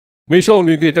美少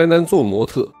女给宅男做模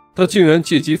特，她竟然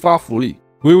借机发福利，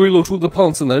微微露出的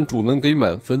胖次男主能给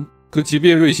满分。可即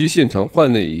便瑞希现场换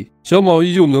内衣，小卯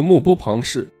依旧能目不旁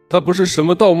视。他不是什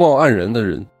么道貌岸然的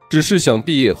人，只是想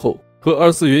毕业后和二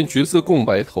次元角色共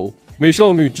白头。美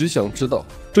少女只想知道，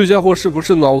这家伙是不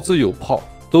是脑子有泡，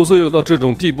都色诱到这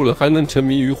种地步了，还能沉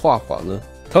迷于画画呢？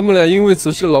他们俩因为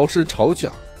此事老是吵架，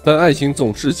但爱情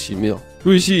总是奇妙。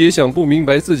瑞希也想不明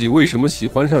白自己为什么喜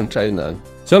欢上宅男，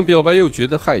想表白又觉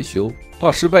得害羞，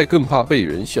怕失败更怕被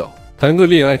人笑，谈个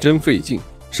恋爱真费劲。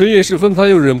深夜时分，他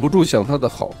又忍不住想他的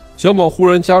好。小卯忽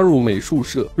然加入美术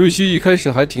社，瑞希一开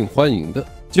始还挺欢迎的，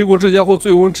结果这家伙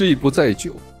醉翁之意不在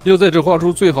酒，要在这画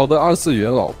出最好的二次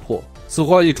元老婆。此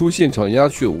话一出，现场鸦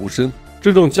雀无声。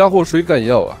这种家伙谁敢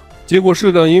要啊？结果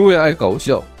社长因为爱搞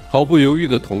笑，毫不犹豫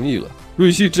地同意了。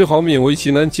瑞希只好勉为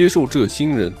其难接受这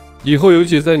新人。以后有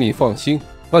姐在，你放心，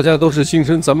大家都是新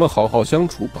生，咱们好好相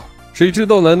处吧。谁知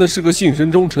道男的是个信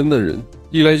神忠诚的人，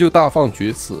一来就大放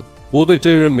厥词。我对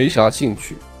真人没啥兴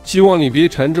趣，希望你别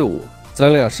缠着我，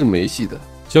咱俩是没戏的。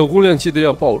小姑娘气得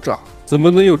要爆炸，怎么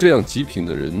能有这样极品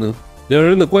的人呢？两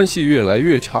人的关系越来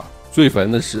越差，最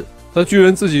烦的是他居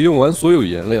然自己用完所有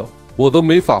颜料，我都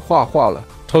没法画画了，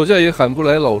吵架也喊不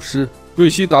来老师。瑞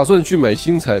希打算去买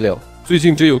新材料，最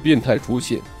近只有变态出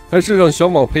现，还是让小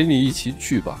卯陪你一起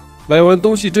去吧。买完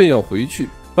东西正要回去，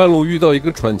半路遇到一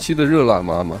个喘气的热辣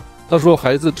妈妈，她说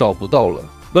孩子找不到了，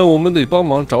那我们得帮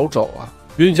忙找找啊。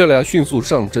冤家俩迅速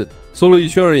上阵，搜了一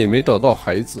圈也没找到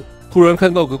孩子。突然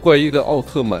看到个怪异的奥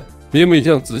特曼，美美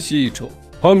酱仔细一瞅，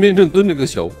旁边正蹲着个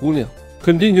小姑娘，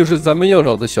肯定就是咱们要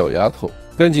找的小丫头，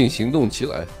赶紧行动起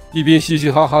来。一边嘻嘻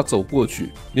哈哈走过去，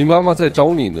你妈妈在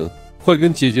找你呢，快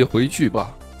跟姐姐回去吧。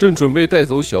正准备带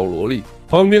走小萝莉，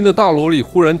旁边的大萝莉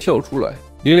忽然跳出来，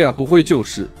你俩不会就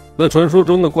是那传说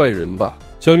中的怪人吧？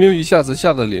小妞一下子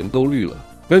吓得脸都绿了，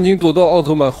赶紧躲到奥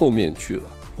特曼后面去了。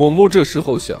广播这时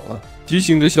候响了，提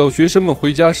醒着小学生们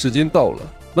回家时间到了。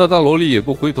那大萝莉也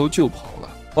不回头就跑了。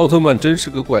奥特曼真是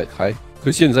个怪胎，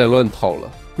可现在乱套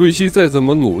了。瑞希再怎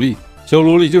么努力，小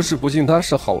萝莉就是不信他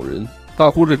是好人，大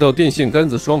哭着到电线杆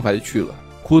子双排去了，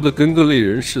哭得跟个泪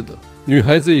人似的。女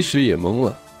孩子一时也懵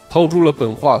了，掏出了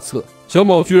本画册，小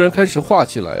卯居然开始画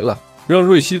起来了，让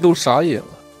瑞希都傻眼了。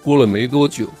过了没多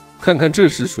久，看看这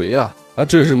是谁啊？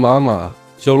这是妈妈啊！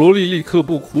小萝莉立刻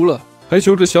不哭了，还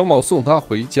求着小卯送她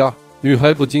回家。女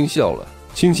孩不禁笑了，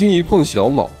轻轻一碰小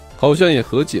卯，好像也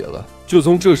和解了。就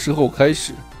从这时候开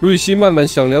始，瑞希慢慢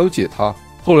想了解他，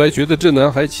后来觉得这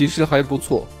男孩其实还不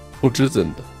错。不知怎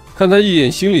的，看他一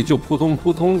眼，心里就扑通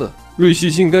扑通的。瑞希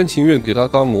心甘情愿给他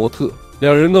当模特，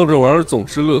两人闹着玩总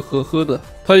是乐呵呵的，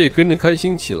他也跟着开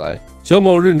心起来。小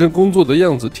卯认真工作的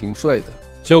样子挺帅的，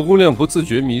小姑娘不自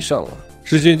觉迷上了。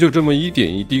时间就这么一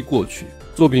点一滴过去，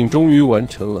作品终于完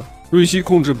成了。瑞希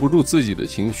控制不住自己的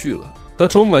情绪了，他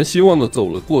充满希望地走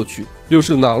了过去。又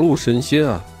是哪路神仙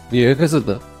啊？你 X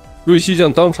的！瑞希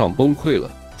酱当场崩溃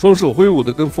了，双手挥舞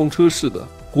得跟风车似的，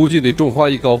估计得种花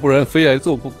一稿，不然非挨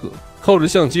揍不可。靠着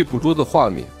相机捕捉的画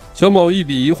面，小卯一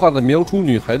笔一画地描出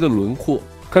女孩的轮廓，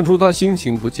看出她心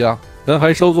情不佳，男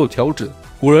孩稍作调整，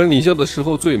果然你笑的时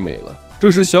候最美了。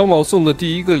这是小卯送的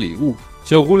第一个礼物。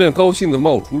小姑娘高兴地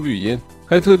冒出绿烟，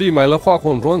还特地买了画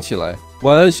框装起来。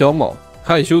晚安，小卯，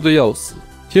害羞的要死。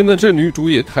天哪，这女主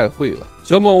也太会了。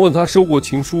小卯问她收过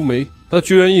情书没，她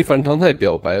居然一反常态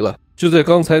表白了。就在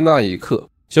刚才那一刻，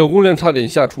小姑娘差点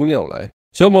吓出尿来。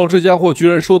小卯这家伙居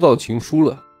然收到情书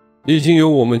了，已经有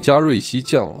我们家瑞希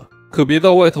酱了，可别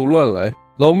到外头乱来。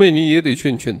老妹你也得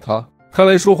劝劝他，看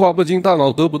来说话不经大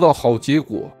脑得不到好结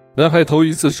果。男孩头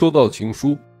一次收到情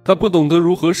书，他不懂得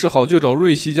如何是好，就找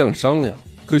瑞希酱商量。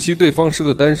可惜对方是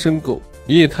个单身狗，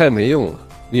你也太没用了。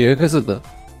你 X 的，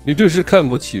你这是看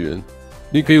不起人。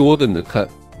你给我等着看，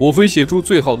我非写出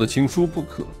最好的情书不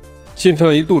可。现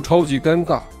场一度超级尴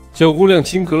尬，小姑娘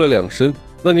轻咳了2声。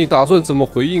那你打算怎么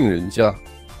回应人家？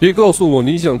别告诉我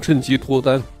你想趁机脱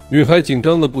单。女孩紧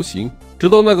张的不行，直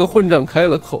到那个混账开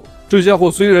了口。这家伙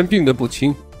虽然病得不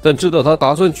轻，但知道他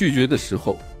打算拒绝的时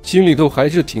候，心里头还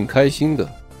是挺开心的。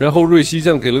然后瑞希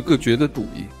酱给了个绝的主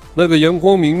意。那个阳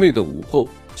光明媚的午后，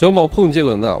小卯碰见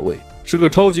了那位是个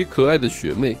超级可爱的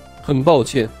学妹。很抱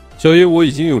歉，小爷我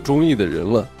已经有中意的人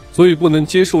了，所以不能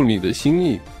接受你的心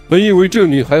意。本以为这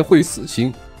女孩会死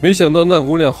心，没想到那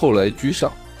姑娘后来居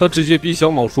上，她直接逼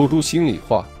小卯说出心里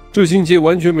话。这情节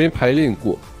完全没排练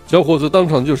过，小伙子当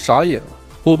场就傻眼了。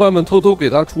伙伴们偷偷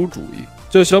给他出主意，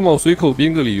叫小卯随口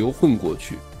编个理由混过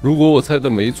去。如果我猜的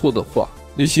没错的话，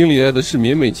你心里爱的是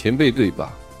绵美前辈对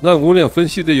吧？那姑娘分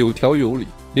析的有条有理，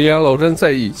你俩老站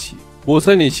在一起，我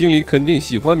猜你心里肯定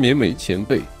喜欢绵美前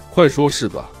辈，快说是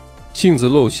吧？性子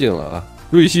露馅了啊！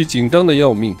瑞希紧张的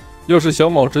要命，要是小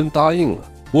卯真答应了，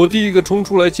我第一个冲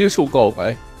出来接受告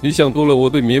白。你想多了，我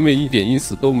对绵绵一点意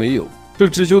思都没有。这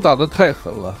直球打得太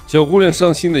狠了，小姑娘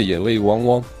伤心的眼泪汪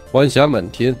汪，晚霞满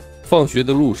天。放学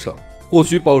的路上，或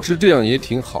许保持这样也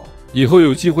挺好，以后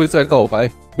有机会再告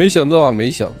白。没想到啊，没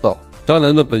想到，渣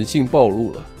男的本性暴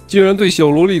露了，竟然对小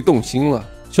萝莉动心了。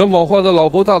小宝画的老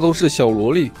婆大都是小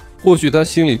萝莉，或许他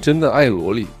心里真的爱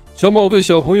萝莉。小宝对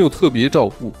小朋友特别照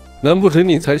顾，难不成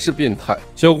你才是变态？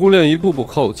小姑娘一步步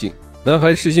靠近，男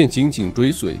孩视线紧紧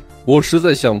追随。我实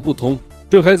在想不通，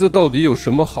这孩子到底有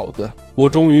什么好的？我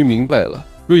终于明白了，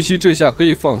瑞希这下可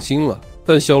以放心了。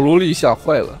但小萝莉吓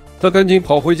坏了，她赶紧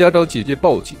跑回家找姐姐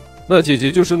报警。那姐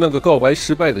姐就是那个告白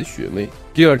失败的学妹。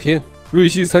第二天，瑞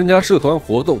希参加社团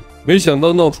活动，没想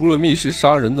到闹出了密室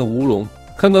杀人的乌龙。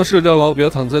看到社长老表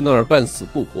躺在那儿半死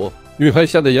不活，女孩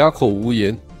吓得哑口无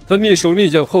言。她蹑手蹑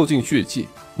脚靠近血迹，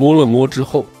摸了摸之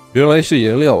后，原来是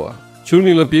颜料啊！求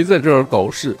你了，别在这儿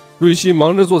搞事！瑞希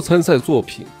忙着做参赛作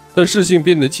品，但事情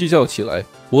变得蹊跷起来。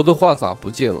我的画咋不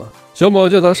见了？小宝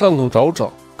叫他上头找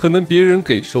找，可能别人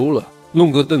给收了。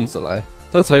弄个凳子来，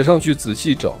他踩上去仔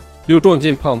细找，又撞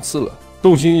见胖次了，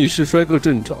重心一失，摔个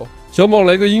正着。小宝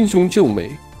来个英雄救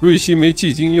美，瑞希没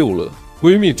既惊又乐。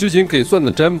闺蜜之前给算的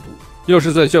占卜，要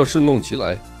是在教室弄起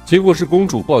来，结果是公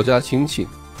主抱家亲亲。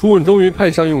初吻终于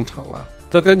派上用场了，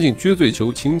他赶紧撅嘴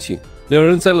求亲亲，两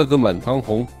人栽了个满堂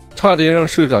红，差点让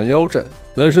社长腰斩。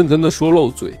男生疼得说漏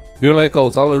嘴，原来搞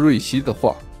砸了瑞希的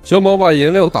画。小宝把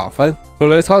颜料打翻，本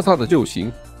来擦擦的就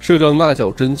行。社长那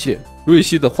叫真贱，瑞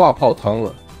希的画泡汤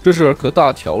了，这事儿可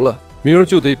大条了，明儿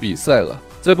就得比赛了，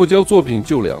再不交作品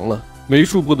就凉了。美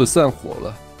术部的散伙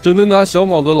了，只能拿小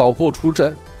宝的老婆出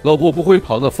战，老婆不会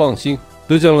跑的，放心，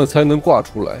得奖了才能挂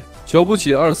出来。瞧不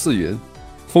起2次元。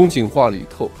风景画里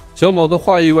头，小宝的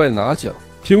画意外拿奖，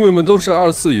评委们都是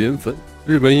2次元粉。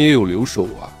日本也有留守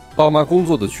啊，爸妈工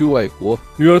作的去外国，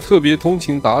女儿特别通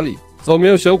情达理，早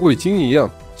苗小鬼精一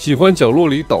样，喜欢角落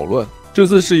里捣乱。这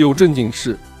次是有正经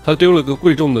事，他丢了个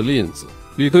贵重的链子，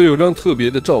里头有张特别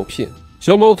的照片。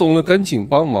小宝懂了，赶紧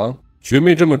帮忙。学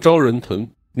妹这么招人疼，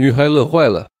女孩乐坏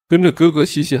了，跟着哥哥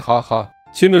嘻嘻哈哈，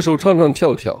牵着手唱唱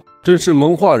跳跳，真是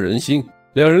萌化人心。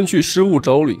两人去失物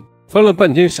招领，翻了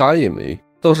半天啥也没，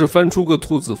倒是翻出个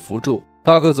兔子符咒，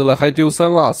大个子了还丢3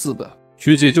落4的。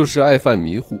学姐就是爱犯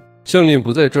迷糊，项链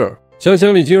不在这儿，想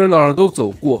想你竟然哪儿都走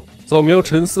过。早苗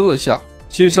沉思了下，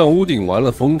先上屋顶玩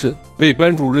了风筝，被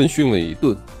班主任训了一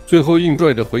顿，最后硬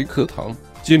拽着回课堂，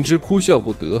简直哭笑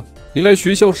不得。你来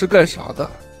学校是干啥的？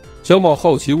小宝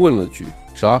好奇问了句。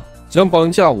啥？想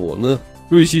绑架我呢？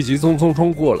瑞希急匆匆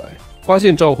冲过来，发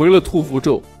现找回了兔符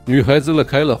咒，女孩子乐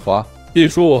开了花，便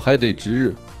说我还得值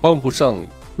日，帮不上你。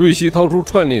瑞希掏出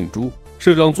串链珠，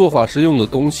社长做法时用的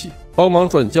东西，帮忙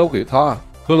转交给他，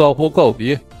和老婆告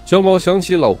别。小宝想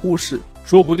起老护士，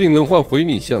说不定能换回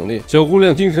你项链。小姑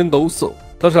娘精神抖擞，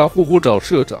她傻乎乎找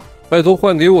社长，拜托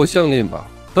换给我项链吧。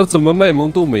她怎么卖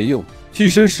萌都没用，替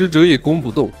身使者也攻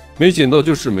不动，没捡到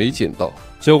就是没捡到。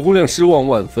小姑娘失望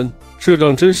万分，社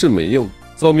长真是没用。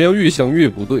早苗越想越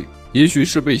不对，也许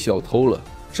是被小偷了，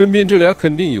身边这俩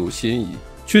肯定有嫌疑，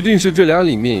确定是这俩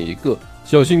里面一个。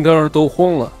小心肝儿都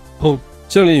慌了，砰！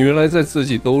项链原来在自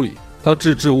己兜里，他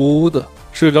支支吾吾的。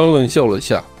社长冷笑了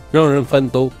下，让人翻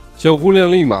兜。小姑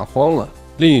娘立马慌了，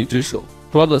另一只手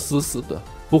抓得死死的，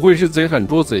不会是贼喊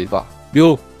捉贼吧？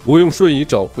哟，我用瞬移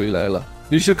找回来了。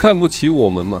你是看不起我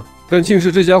们吗？感情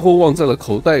是这家伙忘在了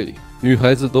口袋里，女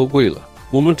孩子都跪了，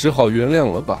我们只好原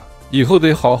谅了吧。以后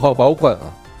得好好保管啊，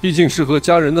毕竟是和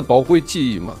家人的宝贵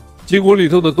记忆嘛。结果里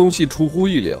头的东西出乎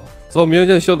意料，早苗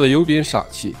家笑得有点傻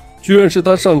气，居然是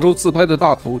他上周自拍的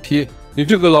大头贴。你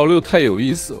这个老六太有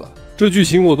意思了，这剧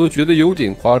情我都觉得有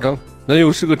点夸张。男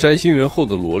友是个宅心仁厚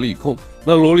的萝莉控，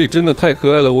那萝莉真的太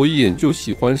可爱了，我一眼就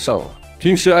喜欢上了。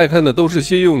平时爱看的都是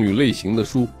些幼女类型的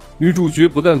书，女主角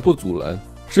不但不阻拦，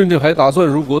甚至还打算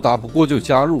如果打不过就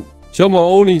加入。小毛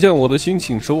欧，你将我的心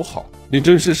情收好，你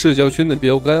真是社交圈的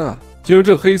标杆啊！今儿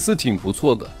这黑丝挺不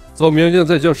错的。早苗将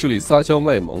在教室里撒娇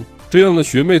卖萌，这样的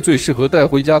学妹最适合带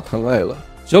回家谈爱了。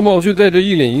小宝却带着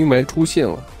一脸阴霾出现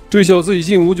了，这小子一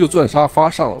进屋就钻沙发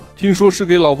上了，听说是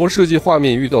给老婆设计画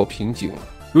面遇到瓶颈了。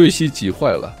瑞希急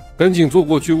坏了，赶紧坐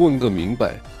过去问个明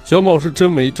白。小宝是真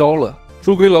没招了，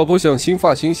说给老婆想新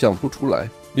发型想不出来，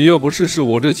你要不试试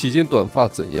我这期间短发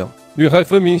怎样？女孩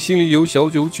分明心里有小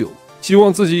九九，希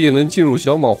望自己也能进入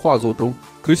小宝画作中，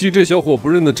可惜这小伙不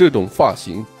认得这种发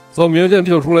型。早苗将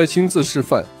跳出来亲自示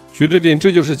范，学着点，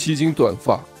这就是七经短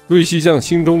发。瑞希将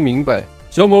心中明白，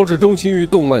小宝只钟情于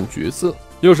动漫角色，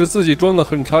要是自己装得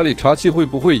很茶里茶气，会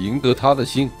不会赢得他的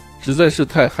心？实在是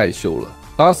太害羞了，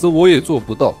打死我也做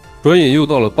不到。转眼又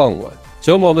到了傍晚，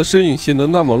小宝的身影显得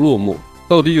那么落寞，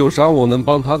到底有啥我能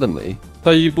帮他的没？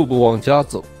他一步步往家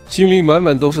走，心里满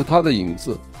满都是他的影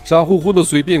子，傻乎乎的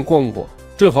随便逛逛，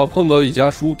正好碰到一家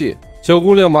书店。小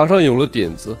姑娘马上有了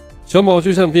点子，小宝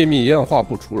就像便秘一样画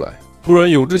不出来，突然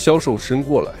有只小手伸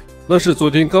过来，那是昨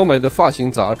天刚买的发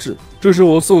型杂志，这是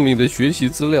我送你的学习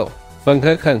资料，翻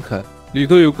开看看，里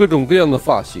头有各种各样的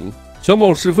发型。小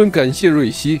宝十分感谢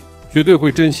瑞希，绝对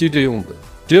会珍惜这用的，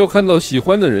只要看到喜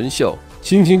欢的人笑，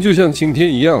心情就像晴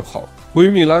天一样好。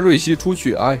闺蜜拉瑞希出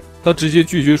去她直接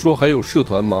拒绝说还有社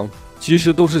团忙，其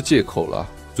实都是借口啦，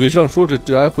嘴上说着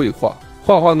只爱绘画，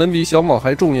画画能比小宝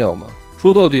还重要吗？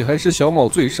说到底还是小宝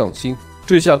最上心，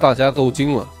这下大家都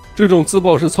惊了，这种自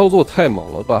爆式操作太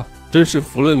猛了吧，真是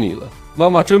服了你了，妈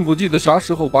妈真不记得啥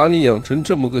时候把你养成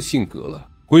这么个性格了。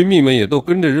闺蜜们也都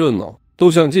跟着热闹，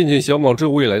都想见见小宝这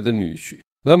未来的女婿。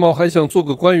蓝毛还想做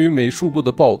个关于美术部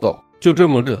的报道，就这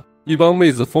么着，一帮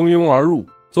妹子蜂拥而入。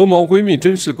邹毛闺蜜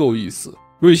真是够意思，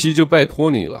瑞希就拜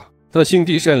托你了，她心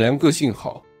地善良，个性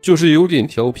好，就是有点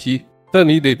调皮，但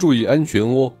你得注意安全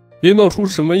哦，别闹出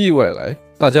什么意外来。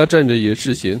大家站着也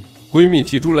是闲，闺蜜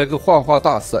提出来个画画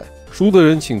大赛，输的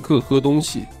人请客喝东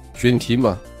西，选题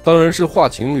嘛，当然是画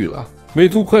情侣了。美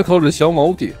图快靠着小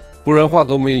毛点，不然画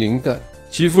都没灵感。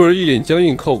媳妇儿一脸僵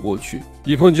硬靠过去，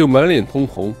一碰就满脸通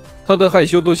红，她的害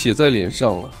羞都写在脸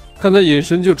上了，看她眼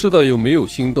神就知道有没有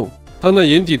心动。她那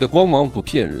眼底的光芒不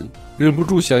骗人，忍不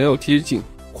住想要贴近，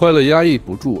快乐压抑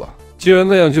不住啊！既然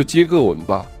那样就接个吻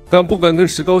吧，敢不敢跟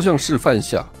石膏像示范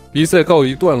下？比赛告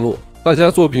一段落，大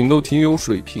家作品都挺有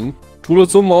水平，除了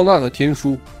邹毛那个天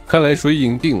书，看来水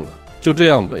赢定了。就这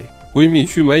样呗。闺蜜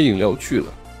去买饮料去了，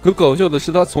可搞笑的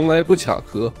是她从来不卡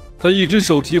壳，她一只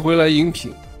手提回来饮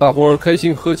品，大伙儿开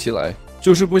心喝起来，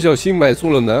就是不小心买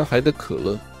错了男孩的可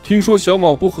乐。听说小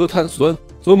毛不喝碳酸，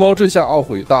邹毛这下懊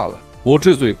悔大了，我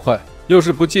这嘴快，要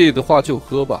是不介意的话就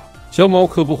喝吧。小毛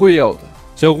可不会要的。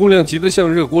小姑娘急得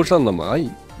像热锅上的蚂蚁，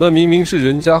那明明是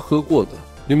人家喝过的，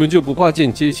你们就不怕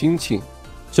间接亲亲？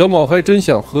小毛还真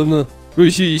想喝呢。瑞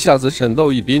希一下子闪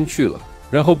到一边去了，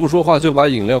然后不说话就把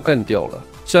饮料干掉了。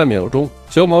下秒钟，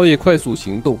小毛也快速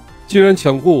行动，竟然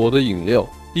抢过我的饮料，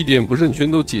一点不慎全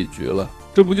都解决了，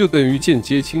这不就等于间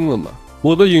接亲了吗？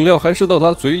我的饮料还是到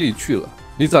他嘴里去了，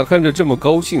你咋看着这么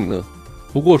高兴呢？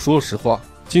不过说实话，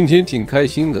今天挺开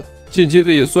心的，间接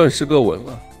的也算是个吻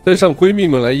了，带上闺蜜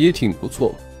们来也挺不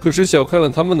错。可是小看了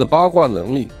他们的八卦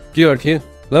能力。第二天，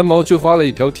蓝毛就发了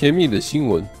一条甜蜜的新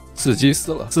闻，刺激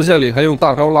死了，私下里还用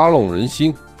大招拉拢人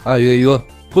心。哎呦，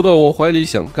扑到我怀里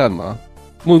想干嘛？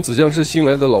孟子将是新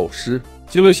来的老师，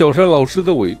接了小山老师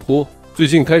的委托，最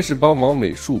近开始帮忙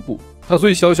美术部。他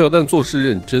虽小小但做事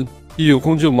认真，一有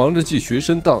空就忙着记学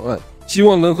生档案，希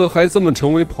望能和孩子们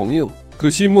成为朋友。可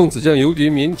惜孟子将有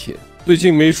点腼腆，最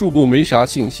近美术部没啥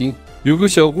信心。有个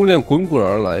小姑娘滚滚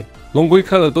而来，龙龟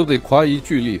看了都得夸一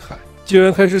句厉害，竟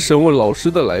然开始审问老师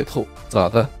的来头。咋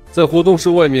的，在活动室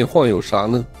外面晃悠啥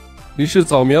呢？你是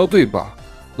早苗对吧？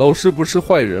老师不是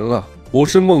坏人了，我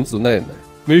是孟子奶奶，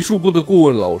美术部的顾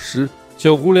问老师。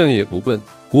小姑娘也不笨，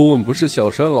顾问不是小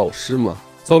山老师吗？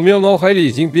早苗脑海里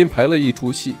已经编排了一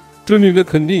出戏，这女的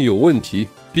肯定有问题，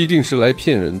必定是来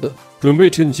骗人的，准备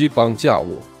趁机绑架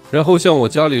我，然后向我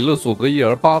家里勒索个1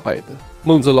儿800的。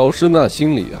孟子老师那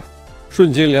心里啊，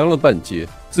瞬间凉了半截，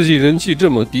自己人气这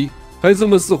么低，孩子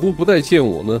们似乎不待见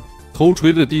我呢。头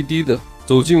垂得低低的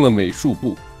走进了美术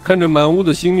部，看着满屋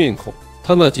的新面孔，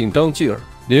他那紧张劲儿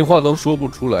连话都说不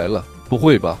出来了。不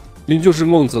会吧，您就是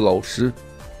孟子老师？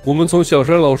我们从小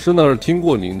山老师那儿听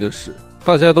过您的事，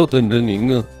大家都等着您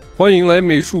呢。欢迎来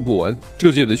美术部玩。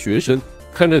这届的学生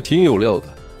看着挺有料的，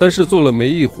但是做了没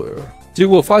一会儿，结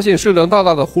果发现社长大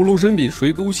大的呼噜声比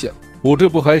谁都响，我这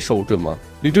不还守着吗？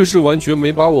你这是完全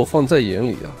没把我放在眼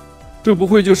里啊！这不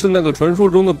会就是那个传说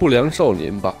中的不良少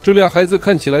年吧？这俩孩子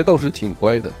看起来倒是挺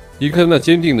乖的，一看那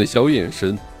坚定的小眼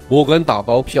神，我敢打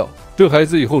包票，这孩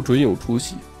子以后准有出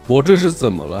息。我这是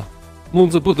怎么了？孟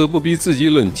子不得不逼自己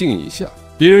冷静一下，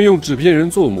别人用纸片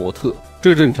人做模特，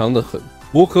这正常的很，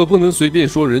我可不能随便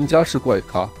说人家是怪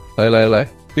咖。来，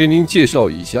给您介绍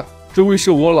一下，这位是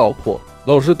我老婆。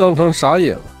老师当场傻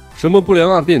眼了，什么不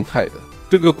良变态的，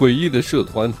这个诡异的社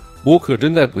团，我可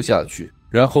真待不下去。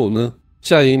然后呢，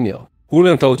下一秒，姑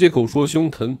娘找借口说胸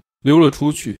疼，溜了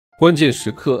出去。关键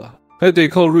时刻啊，还得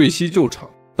靠瑞希救场。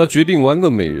她决定玩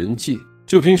个美人计，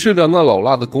就凭社长那老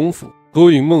辣的功夫勾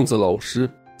引孟子老师。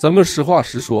咱们实话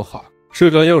实说哈，社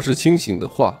长要是清醒的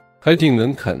话，还挺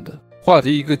能砍的，话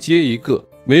题一个接一个，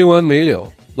没完没了。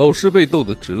老师被逗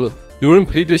得直了，有人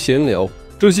陪着闲聊，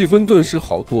这气氛顿时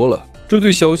好多了。这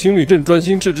对小情侣正专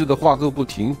心致志地画个不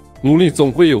停，努力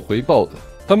总会有回报的。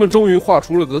他们终于画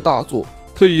出了个大作，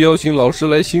特意邀请老师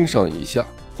来欣赏一下。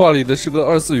画里的是个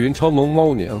2次元超萌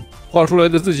猫娘，画出来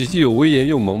的自己既有威严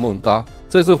又萌萌哒。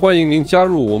再次欢迎您加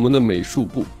入我们的美术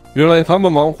部。原来他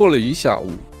们忙活了一下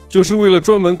午，就是为了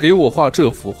专门给我画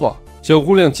这幅画。小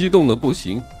姑娘激动的不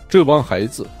行，这帮孩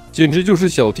子简直就是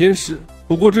小天使。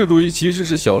不过这主意其实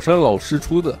是小山老师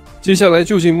出的，接下来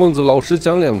就请孟子老师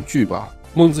讲2句吧。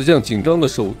孟子将紧张的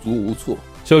手足无措，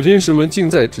小天使们近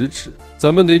在咫尺，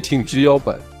咱们得挺直腰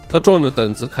板。他壮着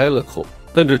胆子开了口，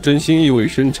但这真心意味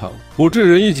深长。我这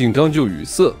人一紧张就语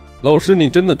塞。老师你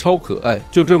真的超可爱，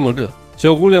就这么着。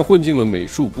小姑娘混进了美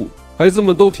术部，孩子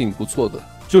们都挺不错的，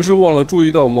就是忘了注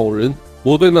意到某人。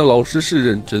我对那老师是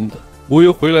认真的，我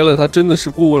又回来了，他真的是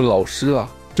顾问老师啊，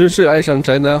真是爱上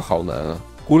宅男好难啊。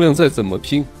姑娘再怎么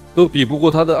拼都比不过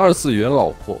他的2次元老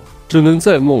婆，只能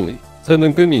在梦里才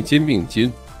能跟你肩并肩。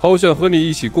好想和你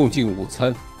一起共进午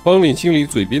餐，帮你清理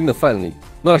嘴边的饭粒，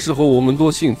那时候我们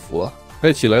多幸福啊。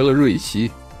开起来了瑞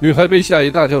希，女孩被吓一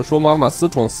大跳，说妈妈私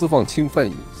闯私放侵犯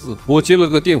隐私，我接了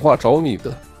个电话找你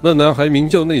的。那男孩名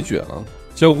叫内卷昂。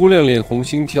小姑娘脸红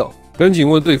心跳，赶紧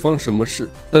问对方什么事，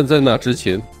但在那之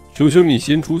前，求求你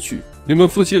先出去，你们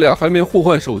夫妻俩还没互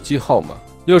换手机号码，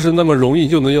要是那么容易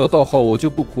就能要到号，我就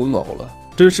不苦恼了。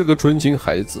真是个纯情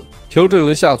孩子。调整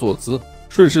了下坐姿，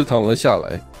顺势躺了下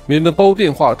来，免得煲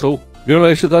电话粥。原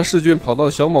来是他试卷跑到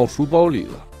小卯书包里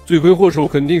了，罪魁祸首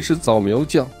肯定是早苗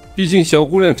酱，毕竟小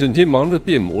姑娘整天忙着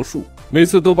变魔术，每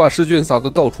次都把试卷撒得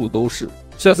到处都是。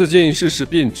下次建议试试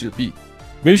变纸币，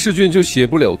没试卷就写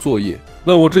不了作业。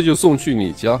那我这就送去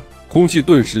你家。空气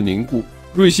顿时凝固，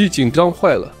瑞希紧张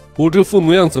坏了，我这副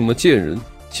模样怎么见人？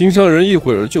心上人一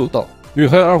会儿就到。女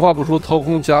孩二话不说掏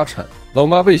空家产，老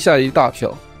妈被吓一大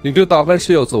跳，你这打扮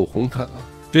是要走红毯啊？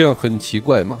这样很奇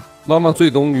怪吗？妈妈最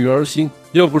懂女儿心，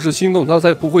要不是心动她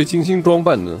才不会精心装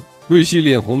扮呢。瑞希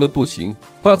脸红的不行，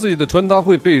怕自己的穿搭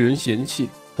会被人嫌弃，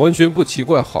完全不奇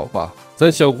怪好吧？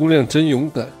咱小姑娘真勇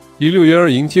敢，一溜烟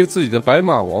儿迎接自己的白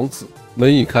马王子。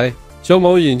门一开，小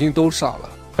毛眼睛都傻了，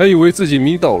还以为自己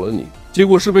迷倒了你，结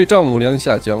果是被丈母娘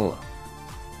下江了。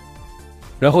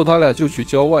然后他俩就去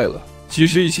郊外了。其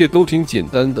实一切都挺简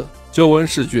单的，交完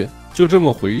试卷就这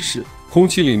么回事。空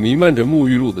气里弥漫着沐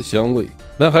浴露的香味，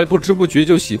男孩不知不觉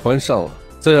就喜欢上了。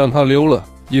再让他溜了，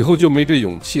以后就没这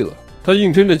勇气了。他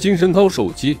硬撑着精神掏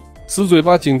手机，死嘴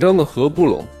巴紧张的合不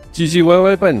拢，唧唧歪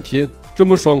歪半天，这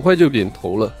么爽快就点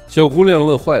头了。小姑娘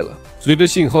乐坏了，随着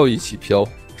信号一起飘，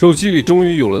手机里终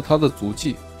于有了他的足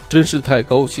迹，真是太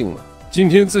高兴了。今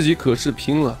天自己可是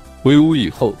拼了。回屋以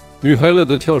后，女孩乐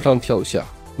得跳上跳下，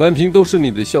满屏都是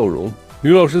你的笑容。女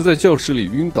老师在教室里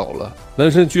晕倒了，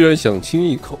男生居然想亲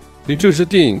一口。你这是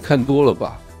电影看多了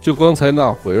吧？就刚才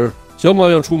那会儿，小马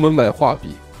要出门买画笔，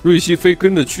瑞希非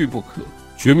跟着去不可。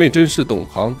学妹真是懂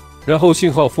行。然后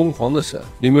信号疯狂的闪，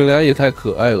你们俩也太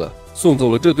可爱了，送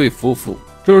走了这对夫妇。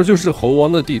这儿就是猴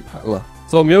王的地盘了。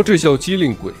早苗这小机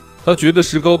灵鬼，他觉得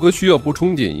石膏哥需要补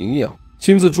充点营养，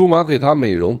亲自出马给他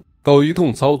美容，搞一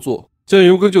通操作，酱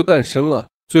油哥就诞生了。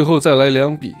最后再来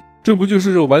2笔，这不就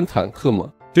是肉版坦克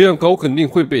吗？这样搞肯定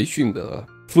会被训的啊。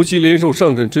夫妻联手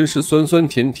上阵，真是酸酸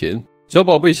甜甜。小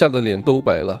宝贝吓得脸都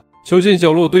白了，瞧见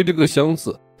角落堆着个箱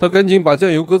子，他赶紧把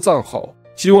酱油哥葬好，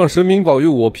希望神明保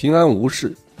佑我平安无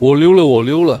事。我溜了，我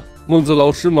溜了。孟子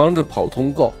老师忙着跑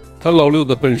通告，他老六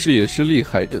的本事也是厉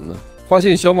害着呢。发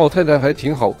现小卯太太还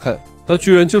挺好看，他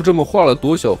居然就这么画了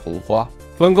朵小红花，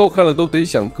梵高看了都得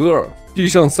想割耳。地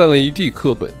上散了一地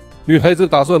课本，女孩子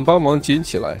打算帮忙捡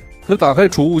起来，可打开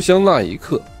储物箱那一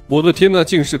刻，我的天哪，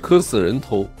竟是磕死人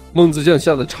头！孟子酱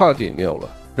吓得差点尿了，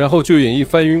然后就演绎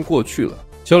翻晕过去了。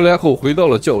小俩口回到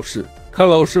了教室，看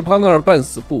老师趴那儿半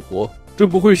死不活，这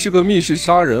不会是个密室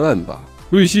杀人案吧？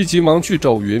瑞希急忙去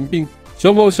找援兵。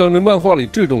小宝想着漫画里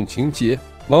这种情节，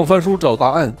忙翻书找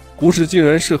答案，故事竟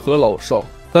然是何老少，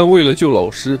但为了救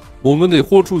老师，我们得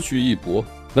豁出去一搏。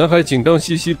男孩紧张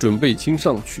兮兮准备亲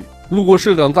上去，路过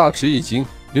社长大吃一惊，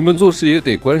你们做事也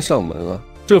得关上门啊！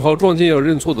正好撞见要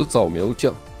认错的早苗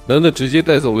酱，男的直接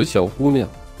带走了小姑娘。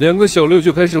2个小六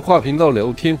就开始跨频道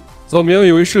聊天。早苗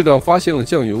以为社长发现了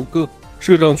酱油哥，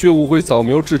社长却误会早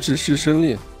苗只是师生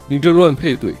恋，你这乱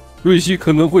配对，瑞希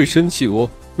可能会生气哦。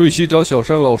瑞希找小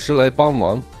山老师来帮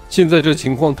忙，现在这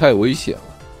情况太危险了，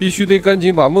必须得赶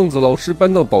紧把孟子老师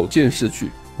搬到保健室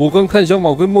去。我刚看小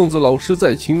卯跟孟子老师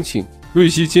在亲亲，瑞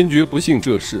希坚决不信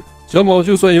这事。小卯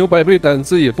就算有100倍胆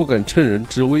子也不敢趁人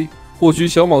之危，或许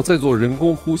小卯在做人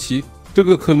工呼吸，这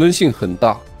个可能性很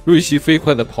大。瑞希飞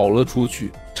快地跑了出去，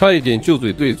差一点就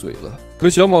嘴对嘴了，可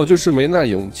小卯就是没那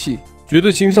勇气，觉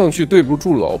得亲上去对不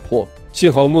住老婆。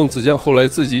幸好孟子酱后来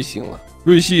自己醒了，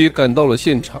瑞希也赶到了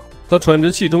现场，他喘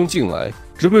着气冲进来，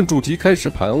直奔主题开始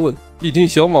盘问。一听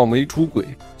小卯没出轨，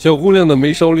小姑娘的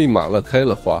眉梢立马了开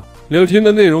了花，聊天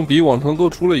的内容比往常多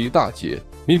出了一大截，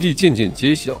谜底渐渐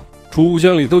揭晓。储物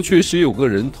箱里头确实有个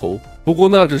人头，不过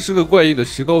那只是个怪异的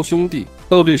石膏兄弟，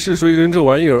到底是谁人这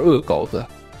玩意儿恶搞的？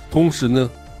同时呢，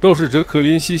肇事者可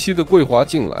怜兮兮的跪滑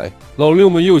进来，老六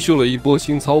们又秀了一波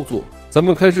新操作，咱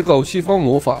们开始搞西方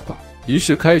魔法吧。仪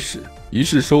式开始，仪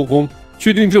式收工，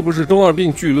确定这不是中二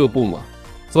病俱乐部吗？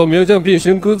扫描匠变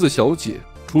身鸽子小姐，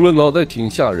除了脑袋挺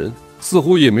吓人，似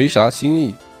乎也没啥新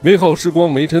意。美好时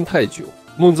光没撑太久，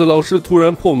孟子老师突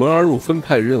然破门而入分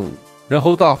派任务，然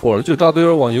后大伙儿就扎堆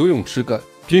儿往游泳池赶，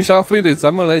凭啥非得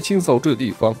咱们来清扫这地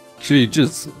方？事已至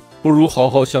此，不如好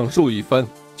好享受一番。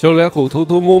小两口偷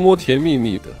偷摸摸甜蜜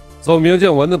蜜的，扫描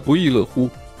匠玩得不亦乐乎。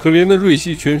可怜的瑞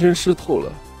希全身湿透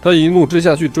了，他一怒之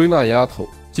下去追那丫头，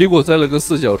结果栽了个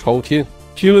四脚朝天，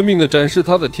拼了命的展示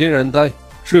他的天然呆。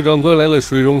社长端来了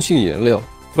水溶性颜料，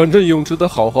反正泳池得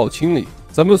好好清理，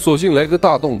咱们索性来个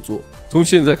大动作。从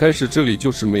现在开始，这里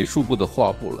就是美术部的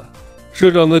画布了。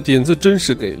社长的点子真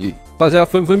是给力，大家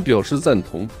纷纷表示赞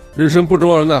同。人生不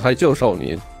中二，那还叫少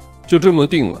年？就这么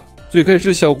定了。最开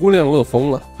始小姑娘乐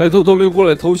疯了，还偷偷溜过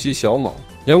来偷袭小卯。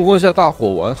阳光下大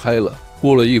伙玩嗨了。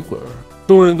过了一会儿，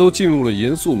众人都进入了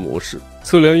严肃模式，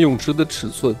测量泳池的尺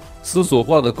寸，思索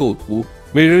画的构图，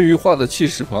美人鱼画的气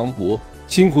势磅礴，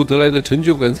辛苦得来的成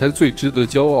就感才最值得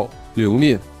骄傲留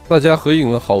念。大家合影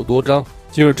了好多张，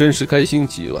今儿真是开心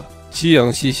极了。夕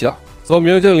阳西下，扫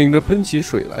描匠领着喷起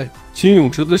水来，清泳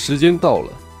池的时间到了。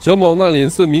小卯那脸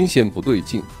色明显不对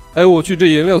劲，哎，我去，这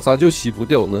颜料咋就洗不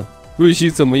掉呢？瑞希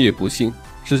怎么也不信，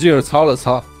使劲儿擦了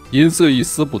擦，颜色一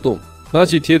丝不动。拿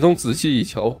起铁桶仔细一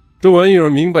瞧，这玩意儿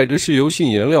明摆着是油性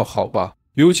颜料，好吧，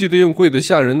油漆得用贵的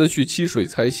吓人的去漆水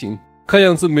才行。看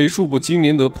样子美术部今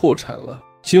年得破产了。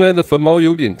新来的粉毛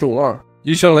有点中二，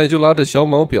一上来就拉着小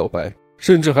卯表白，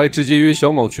甚至还直接约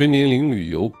小卯全年龄旅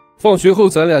游。放学后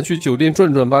咱俩去酒店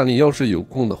转转吧，你要是有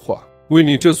空的话。为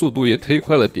你这速度也忒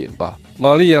快了点吧。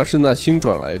玛利亚是那新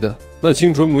转来的，那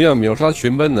清纯模样秒杀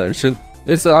全班男生。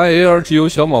SIAR 只有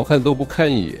小卯看都不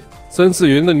看一眼。3次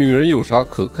元的女人有啥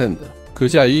可看的？可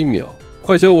下1秒，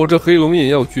快瞧我这黑龙眼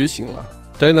要觉醒了！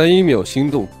宅男1秒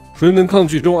心动，谁能抗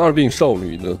拒中二病少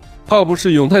女呢？怕不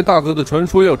是永泰大哥的传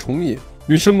说要重演？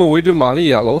女生们围着玛利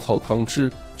亚老讨糖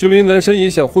吃，就连男生也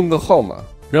想混个号码。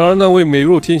然而那位美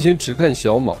若天仙只看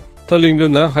小卯，他领着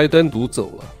男孩单独走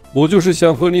了。我就是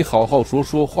想和你好好说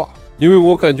说话，因为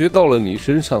我感觉到了你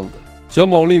身上的。小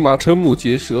卯立马瞠目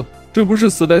结舌，这不是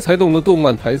死呆才懂的动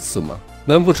漫台词吗？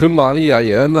难不成玛利亚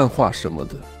也爱漫画什么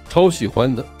的？超喜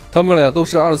欢的，他们俩都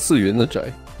是2次元的宅，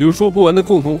有说不完的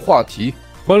共同话题，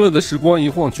欢乐的时光一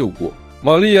晃就过。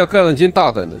玛利亚干了件大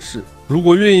胆的事，如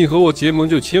果愿意和我结盟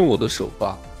就牵我的手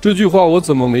吧。这句话我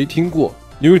怎么没听过？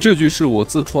因为这句是我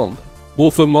自创的。我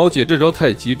粉毛姐这招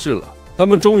太机智了，他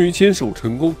们终于牵手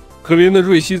成功。可怜的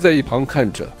瑞希在一旁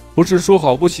看着，不是说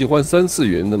好不喜欢3次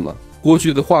元的吗？过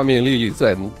去的画面历历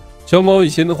在目。小卯以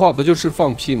前的话不就是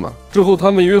放屁吗？之后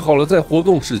他们约好了在活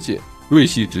动世界，瑞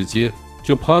希直接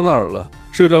就趴那儿了。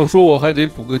社长说我还得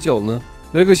补个觉呢，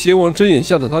来个鞋往睁眼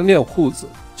吓得他尿裤子。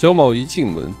小卯一进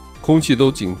门，空气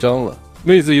都紧张了，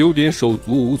妹子有点手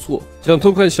足无措，想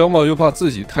偷看小卯又怕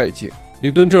自己太监。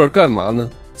你蹲这儿干嘛呢？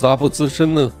咋不吱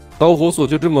声呢？导火索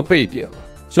就这么被点了。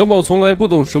小卯从来不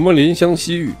懂什么怜香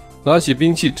惜玉，拿起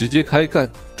兵器直接开干，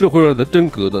这会儿的真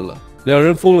格的了。两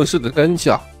人疯了似的干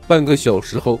架，半个小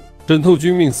时后，枕头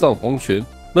君命丧黄泉。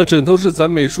那枕头是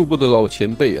咱美术部的老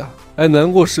前辈啊，爱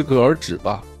难过适可而止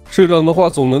吧。社长的话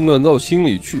总能暖到心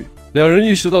里去。两人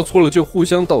意识到错了就互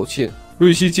相道歉。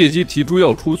瑞希借机提出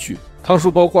要出去，他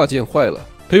书包挂件坏了，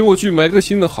陪我去买个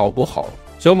新的好不好？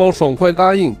小卯爽快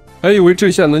答应，还以为这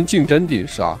下能进展点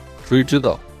啥，谁知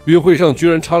道约会上居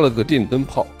然插了个电灯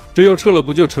泡。这要撤了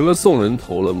不就成了送人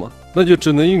头了吗？那就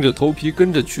只能硬着头皮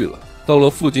跟着去了。到了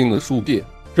附近的书店，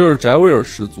这儿宅味儿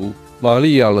十足，玛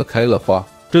利亚了开了花，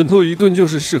枕头一顿就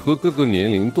是适合各个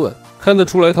年龄段，看得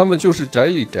出来他们就是宅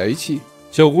里宅气。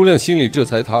小姑娘心里这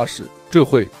才踏实。这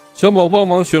会小卯帮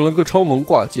忙选了个超萌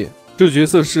挂件，这角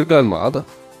色是干嘛的？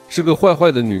是个坏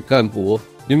坏的女干部。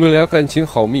你们俩感情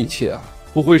好密切啊，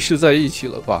不会是在一起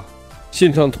了吧？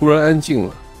现场突然安静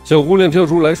了，小姑娘跳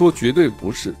出来说绝对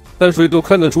不是，但谁都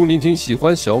看得出你挺喜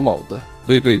欢小卯的。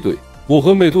对，我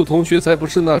和美兔同学才不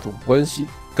是那种关系，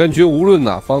感觉无论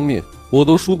哪方面我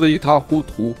都输得一塌糊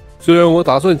涂。虽然我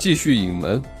打算继续隐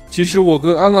瞒，其实我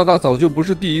跟阿娜达早就不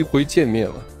是第一回见面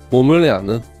了，我们俩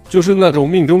呢就是那种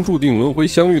命中注定轮回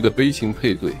相遇的悲情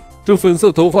配对。这粉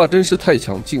色头发真是太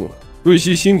抢镜了。瑞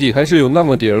希心底还是有那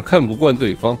么点儿看不惯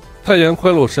对方。太阳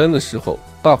快落山的时候，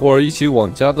大伙儿一起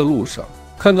往家的路上，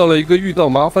看到了一个遇到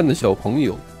麻烦的小朋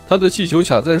友，他的气球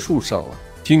卡在树上了，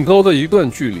挺高的一段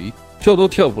距离，跳都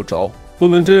跳不着，不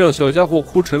能真让小家伙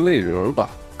哭成泪人儿吧？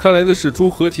看来的使出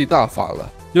合体大法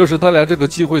了。要是他俩这个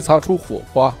机会擦出火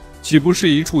花，岂不是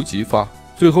一触即发？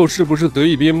最后是不是得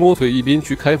一边摸腿一边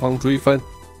去开房追番？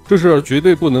这事儿绝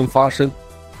对不能发生。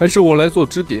还是我来做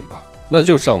支点吧。那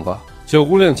就上吧。小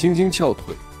姑娘轻轻翘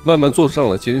腿，慢慢坐上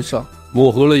了肩上，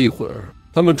磨合了一会儿，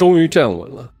他们终于站稳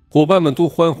了。伙伴们都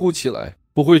欢呼起来。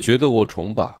不会觉得我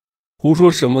重吧？胡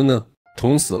说什么呢？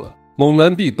重死了。猛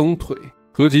男壁咚腿，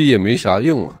合体也没啥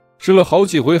用啊。试了好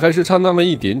几回，还是差那么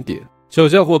一点点。小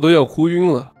家伙都要哭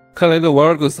晕了。看来得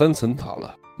玩个3层塔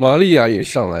了。玛利亚也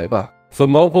上来吧。粉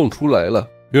毛蹦出来了。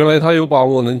原来他有把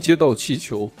握能接到气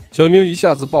球。小妞一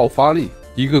下子爆发力，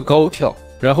一个高跳，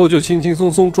然后就轻轻松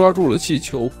松抓住了气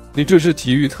球。你这是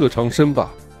体育特长生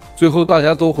吧？最后大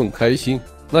家都很开心。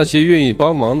那些愿意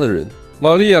帮忙的人，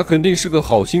玛利亚肯定是个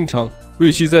好心肠。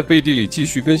瑞希在背地里继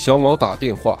续跟小毛打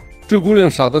电话。这姑娘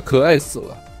傻得可爱死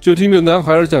了，就听着男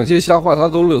孩儿讲些瞎话，她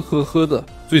都乐呵呵的。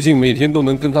最近每天都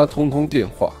能跟他通电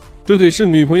话，这得是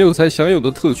女朋友才享有的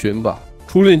特权吧？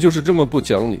初恋就是这么不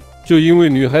讲理。就因为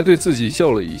女孩对自己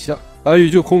笑了一下，阿玉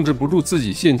就控制不住自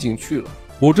己陷进去了。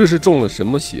我这是中了什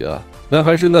么邪啊？男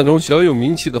孩是那种小有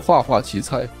名气的画画奇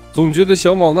才，总觉得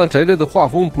小毛那宅宅的画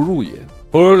风不入眼。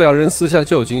偶尔俩人私下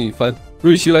较劲一番，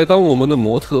瑞希来当我们的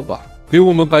模特吧，给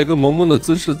我们摆个萌萌的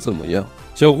姿势怎么样？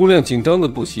小姑娘紧张的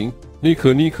不行，妮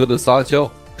可的撒娇，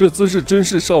这姿势真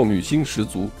是少女心十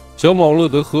足。小毛乐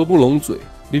得合不拢嘴，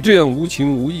你这样无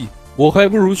情无义，我还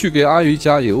不如去给阿鱼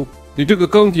加油。你这个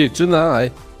钢铁直男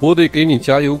癌，我得给你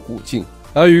加油鼓劲。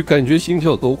阿鱼感觉心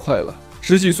跳都快了。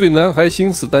10几岁男孩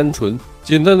心思单纯，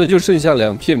简单的就剩下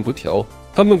2片不调。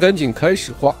他们赶紧开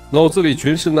始画，脑子里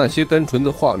全是那些单纯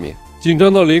的画面，紧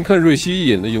张到连看瑞希一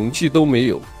眼的勇气都没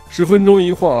有。10分钟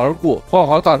一晃而过，画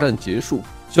画大战结束。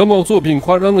小毛作品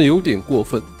夸张的有点过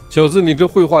分，小子你这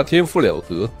绘画天赋了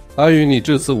得。阿鱼你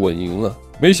这次稳赢了。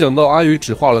没想到阿鱼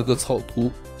只画了个草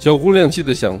图，小姑娘气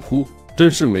得想哭，真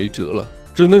是没辙了。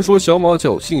只能说小毛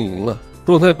侥幸赢了，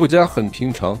状态不佳很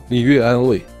平常。你越安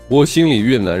慰，我心里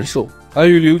越难受。阿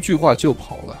鱼留句话就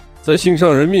跑了，在心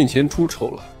上人面前出丑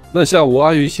了。那下午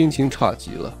阿鱼心情差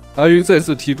极了。阿鱼再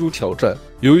次提出挑战，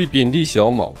有意贬低小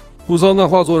毛，吐槽那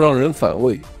画作让人反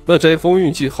胃。那翟峰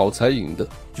运气好才赢的，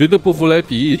觉得不服来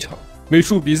比一场美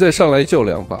术比赛，上来较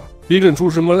量吧，别整出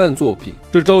什么烂作品。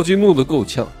这着急怒得够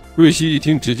呛。瑞希一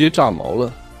听直接炸毛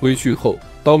了。回去后，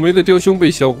倒霉的雕兄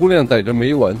被小姑娘逮着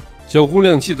没完。小姑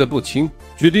娘气得不轻，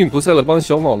决定不赛了，帮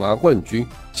小毛拿冠军，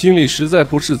心里实在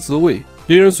不是滋味。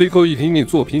别人随口一提你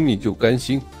作品，你就甘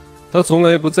心。他从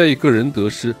来不在意个人得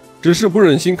失，只是不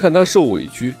忍心看他受委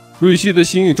屈。瑞希的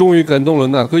心意终于感动了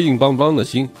那颗硬邦邦的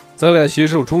心，咱俩携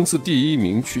手冲刺第1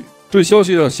名去。这消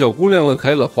息让小姑娘乐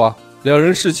开了花，两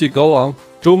人士气高昂。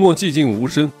周末寂静无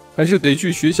声，还是得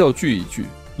去学校聚一聚。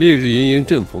烈日炎炎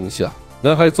正逢夏，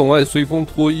男孩总爱随风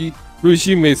脱衣，瑞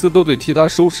希每次都得替他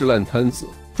收拾烂摊子。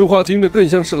这话听着更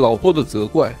像是老婆的责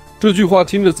怪，这句话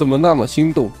听着怎么那么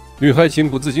心动？女孩情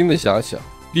不自禁的遐想，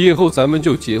毕业后咱们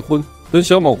就结婚，等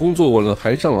小毛工作稳了，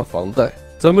还上了房贷，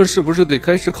咱们是不是得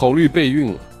开始考虑备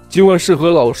孕了？今晚适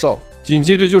合老少。紧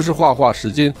接着就是画画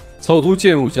时间，草图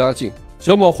渐入佳境，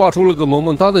小毛画出了个萌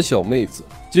萌哒的小妹子。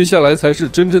接下来才是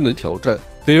真正的挑战，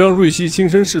得让瑞希亲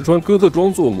身试穿哥特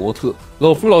装做模特，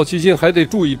老夫老妻间还得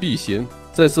注意避嫌。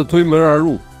再次推门而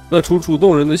入，那楚楚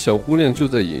动人的小姑娘就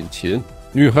在眼前。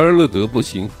女孩乐得不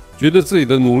行，觉得自己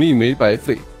的努力没白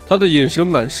费，她的眼神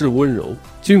满是温柔。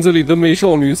镜子里的美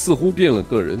少女似乎变了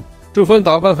个人，这番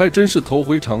打扮还真是头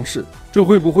回尝试，这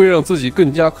会不会让自己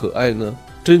更加可爱呢？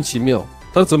真奇妙，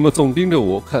她怎么总盯着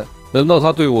我看？难道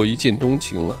她对我一见钟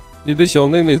情了？你的小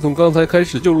内内从刚才开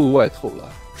始就露外头了。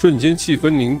瞬间气氛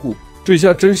凝固，这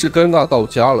下真是尴尬到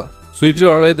家了。随之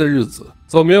而来的日子，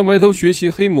早苗埋头学习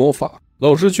黑魔法，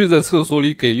老师却在厕所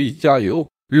里给力加油。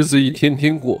日子一天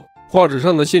天过，画纸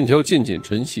上的线条渐渐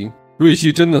成型。瑞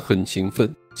希真的很勤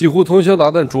奋，几乎通宵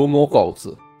达旦琢磨稿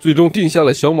子，最终定下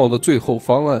了小毛的最后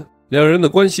方案。两人的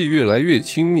关系越来越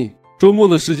亲密，周末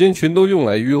的时间全都用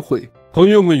来约会。朋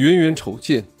友们远远瞅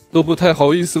见，都不太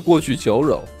好意思过去搅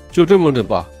扰。就这么着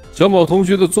吧，小毛同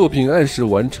学的作品按时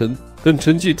完成。等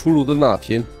成绩出炉的那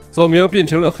天，早苗变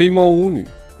成了黑猫巫女，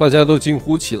大家都惊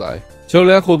呼起来。小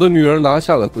两口的女儿拿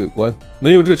下了桂冠，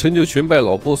能有这成就全拜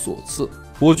老婆所赐。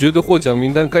我觉得获奖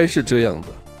名单该是这样的，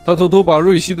他偷偷把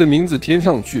瑞希的名字填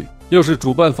上去。要是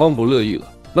主办方不乐意了，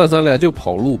那咱俩就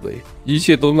跑路呗。一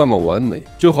切都那么完美，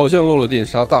就好像漏了点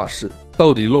啥大事。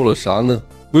到底漏了啥呢？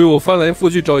归我翻来覆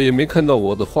去找也没看到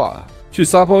我的画啊！去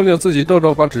撒泡尿自己照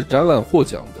照把纸展览获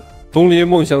奖的。童年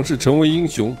梦想是成为英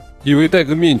雄，以为戴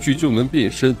个面具就能变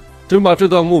身，真把这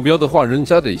当目标的话，人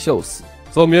家得笑死。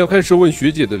早苗开始问学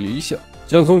姐的理想，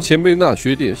想从前辈那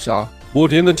学点啥。我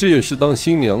填的志愿是当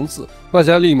新娘子，大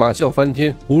家立马笑翻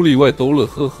天，屋里外都乐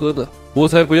呵呵的。我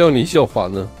才不要你笑话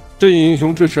呢！正义英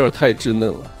雄这事儿太稚嫩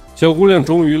了。小姑娘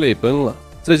终于泪奔了。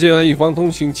再见啊，一方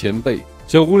同行前辈！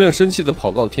小姑娘生气地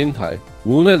跑到天台，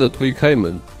无奈地推开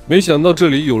门，没想到这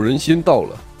里有人先到了，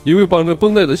一位绑着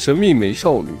绷带的神秘美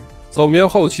少女。扫描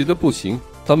好奇的不行，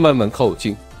她慢慢靠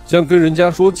近，想跟人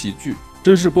家说几句，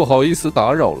真是不好意思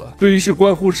打扰了。这一事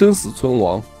关乎生死存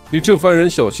亡，你这凡人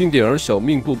小心点儿，小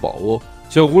命不保哦。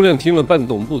小姑娘听了半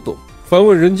懂不懂，反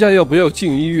问人家要不要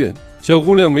进医院。小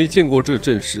姑娘没见过这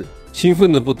阵势，兴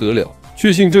奋得不得了，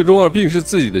确信这中二病是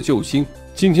自己的救星。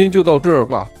今天就到这儿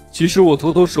吧。其实我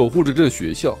偷偷守护着这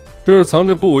学校，这儿藏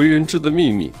着不为人知的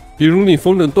秘密，比如你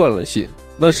风筝断了线，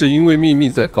那是因为秘密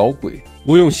在搞鬼。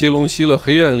我用邪龙吸了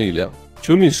黑暗力量，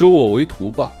求你收我为徒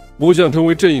吧。我想成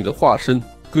为正义的化身，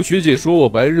可学姐说我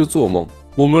白日做梦，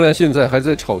我们俩现在还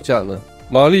在吵架呢。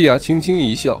玛利亚轻轻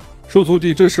一笑，收徒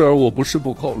弟这事儿我不是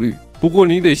不考虑，不过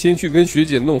你得先去跟学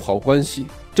姐弄好关系。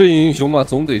正义英雄嘛，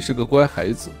总得是个乖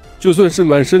孩子，就算是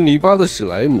满身泥巴的史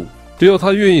莱姆，只要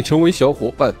他愿意成为小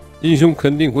伙伴，英雄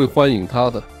肯定会欢迎他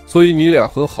的。所以你俩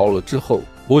和好了之后，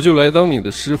我就来当你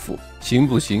的师傅，行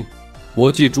不行？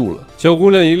我记住了。小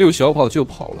姑娘一溜小跑就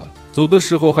跑了，走的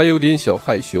时候还有点小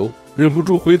害羞，忍不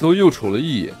住回头又瞅了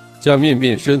一眼。假面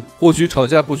变身，或许吵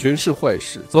架不全是坏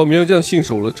事。早苗将信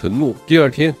守了承诺，第二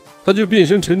天她就变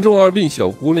身成中二病小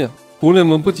姑娘。姑娘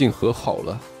们不仅和好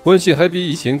了，关系还比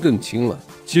以前更亲了。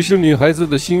其实女孩子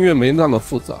的心愿没那么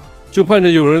复杂，就盼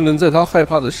着有人能在她害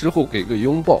怕的时候给个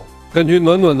拥抱，感觉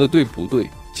暖暖的，对不对？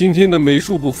今天的美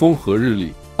术部风和日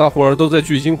丽，大伙儿都在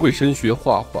聚精会神学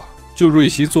画画，就瑞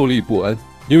希坐立不安，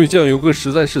因为酱油哥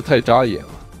实在是太扎眼了，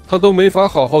他都没法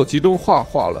好好集中画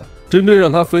画了。真正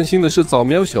让他分心的是早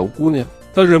苗小姑娘，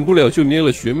他忍不了就捏了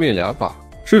学妹俩把。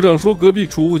社长说隔壁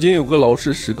储物间有个老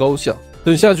式石膏像，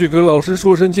等下去跟老师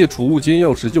说声借储物间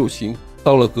钥匙就行。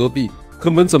到了隔壁，可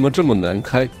门怎么这么难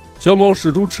开？小毛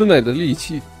使出吃奶的力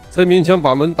气，才勉强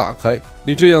把门打开。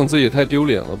你这样子也太丢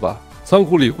脸了吧！仓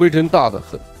库里灰尘大得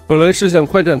很，本来是想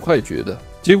快战快决的，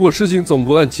结果事情总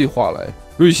不按计划来。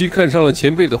瑞希看上了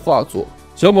前辈的画作，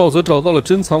小毛则找到了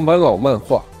珍藏版老漫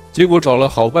画，结果找了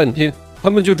好半天，他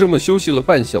们就这么休息了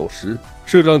半小时。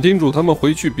社长叮嘱他们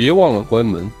回去别忘了关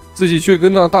门，自己却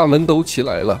跟那大门抖起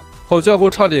来了。好家伙，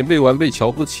差点被晚辈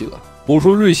瞧不起了。我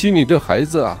说瑞希，你这孩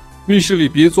子啊，密室里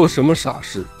别做什么傻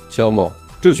事。小毛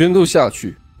这拳头下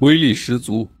去威力十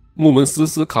足，木门死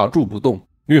死卡住不动，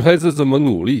女孩子怎么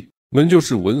努力，门就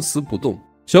是纹丝不动。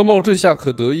小毛这下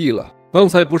可得意了，刚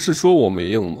才不是说我没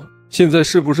用吗？现在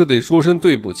是不是得说声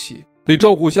对不起，得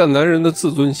照顾下男人的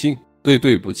自尊心？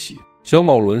对不起。小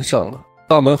毛轮上了，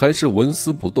大门还是纹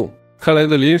丝不动，看来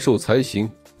得联手才行。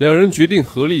两人决定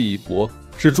合力一搏，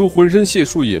使出浑身解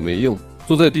数也没用，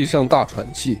坐在地上大喘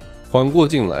气，缓过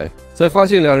劲来，才发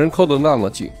现两人靠得那么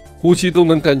近，呼吸都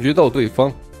能感觉到对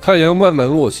方。太阳慢慢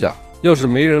落下，要是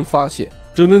没人发现，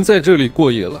只能在这里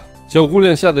过夜了。小姑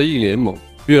娘吓得一脸懵，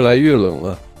越来越冷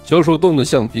了，小手冻得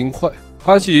像冰块，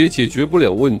哈气也解决不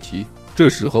了问题。这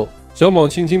时候小毛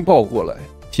轻轻抱过来，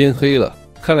天黑了，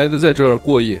看来得在这儿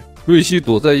过夜。瑞希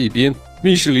躲在一边，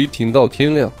密室里挺到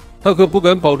天亮，他可不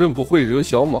敢保证不会惹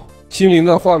小毛，心里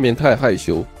那画面太害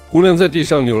羞。姑娘在地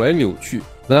上扭来扭去，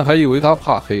男孩以为她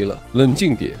怕黑了，冷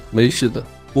静点，没事的，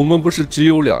我们不是只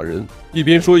有俩人。一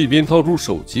边说一边掏出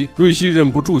手机，瑞希忍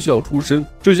不住笑出声，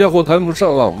这家伙谈不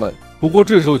上浪漫，不过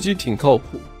这手机挺靠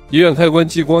谱，一按开关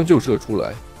激光就射出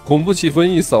来，恐怖气氛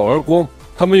一扫而光。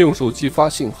他们用手机发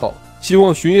信号，希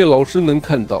望巡夜老师能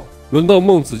看到。轮到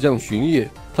孟子将巡夜，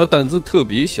他胆子特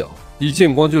别小，一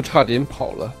见光就差点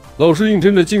跑了。老师硬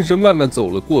撑着精神慢慢走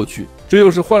了过去，这要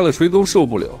是换了谁都受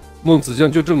不了。孟子将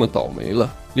就这么倒霉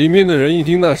了。里面的人一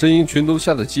听那声音，全都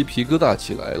吓得鸡皮疙瘩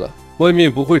起来了。外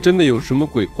面不会真的有什么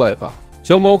鬼怪吧？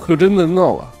小毛可真能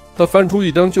闹啊！他翻出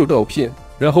一张旧照片，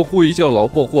然后故意叫老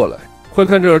婆过来，快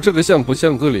看这儿，这个像不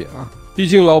像个脸啊？毕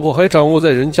竟老婆还掌握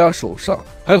在人家手上，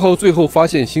还好最后发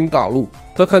现新大陆。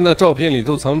他看那照片里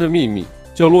头藏着秘密，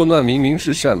角落那明明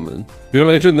是扇门，原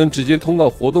来这能直接通到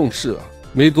活动室啊！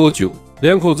没多久，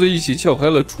两口子一起撬开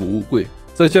了储物柜，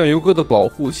在酱油哥的保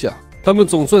护下，他们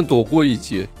总算躲过一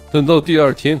劫。等到第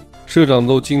二天，社长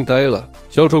都惊呆了，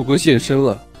小丑哥现身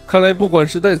了。看来不管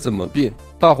时代怎么变，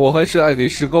大伙还是爱给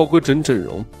石膏哥整整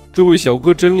容。这位小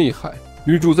哥真厉害。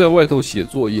女主在外头写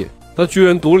作业，他居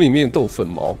然躲里面逗粉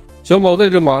毛。小毛带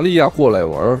着玛利亚过来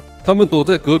玩，他们躲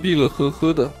在隔壁乐呵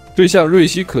呵的。这下瑞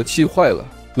希可气坏了，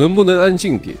能不能安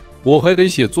静点？我还得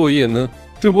写作业呢。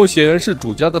这波显然是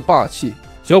主家的霸气，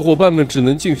小伙伴们只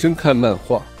能静声看漫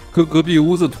画。可隔壁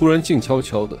屋子突然静悄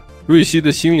悄的，瑞希的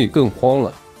心里更慌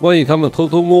了。万一他们偷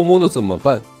偷摸摸的怎么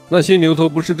办？那些牛头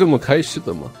不是这么开始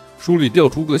的吗？书里掉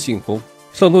出个信封，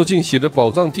上头竟写着宝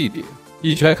藏地点。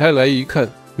一拆开来一看，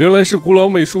原来是古老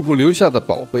美术部留下的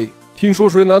宝贝。听说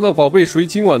谁拿到宝贝谁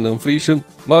今晚能飞升。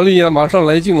玛利亚马上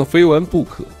来劲了，非完不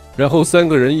可。然后3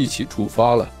个人一起出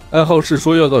发了。暗号是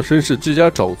说要到绅士之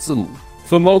家找字母。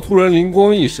粉毛突然灵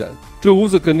光一闪，这屋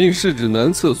子肯定是指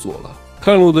男厕所了。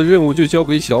看路的任务就交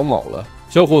给小卯了。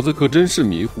小伙子可真是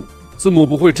迷糊，字母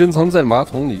不会珍藏在马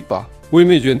桶里吧？微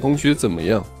内卷同学怎么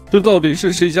样？这到底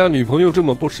是谁家女朋友这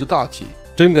么不识大体，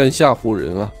真敢吓唬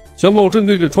人啊！小卯正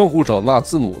对着窗户找那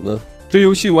字母呢。这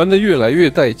游戏玩得越来越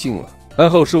带劲了。暗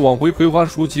号是往回葵花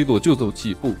数几朵就走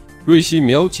几步。瑞希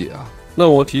秒解啊！那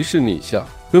我提示你一下，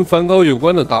跟梵高有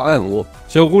关的答案哦。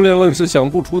小姑娘愣是想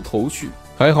不出头绪，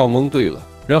还好蒙对了。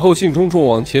然后兴冲冲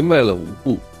往前迈了5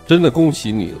步。真的恭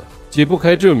喜你了，解不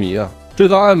开这谜啊！这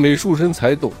答案美术生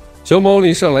才懂。小毛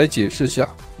你上来解释下，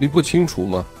你不清楚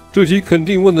吗？这题肯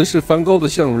定问的是梵高的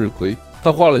向日葵，他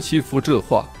画了7幅这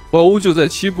画，宝物就在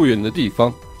7步远的地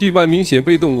方，地板明显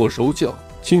被动过手脚，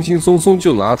轻轻松松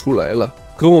就拿出来了。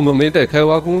可我们没带开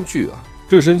挖工具啊，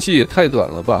这神器也太短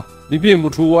了吧！你变不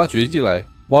出挖掘机来，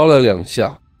挖了2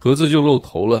下，盒子就露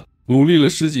头了。努力了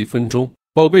10几分钟，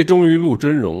宝贝终于露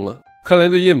真容了。看来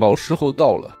的验宝时候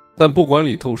到了，但不管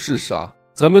里头是啥，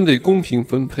咱们得公平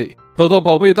分配，找到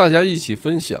宝贝大家一起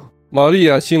分享。玛利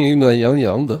亚心里暖洋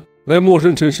洋的。来陌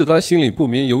生城市，她心里不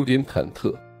免有点忐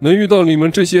忑。能遇到你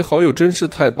们这些好友真是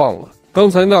太棒了。刚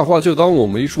才那话就当我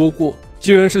没说过。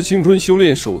既然是青春修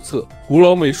炼手册，古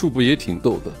老美术部也挺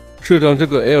逗的。社长这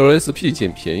个 LSP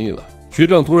捡便宜了。学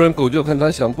长突然狗叫，看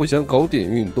他想不想搞点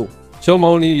运动。小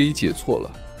毛你理解错了，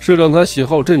社长他喜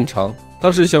好正常，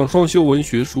他是想双修文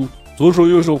学书，左手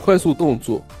右手快速动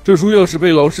作。这书要是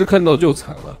被老师看到就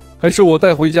惨了。还是我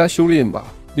带回家修炼吧。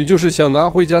你就是想拿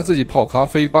回家自己泡咖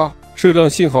啡吧？社长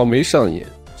幸好没上演。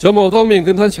小毛当面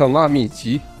跟他抢那秘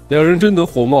籍，两人真的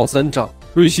火冒三丈。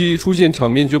瑞希一出现，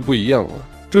场面就不一样了。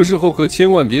这时候可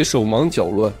千万别手忙脚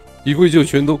乱，一会就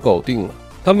全都搞定了。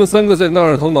他们3个在那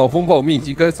儿头脑风暴，秘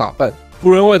籍该咋办？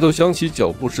突然外头响起脚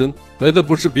步声，来的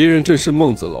不是别人，正是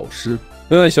孟子老师。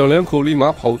恩爱小两口立马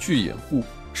跑去掩护，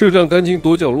社长赶紧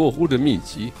跺脚落呼着秘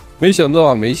籍。没想到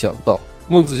啊，没想到，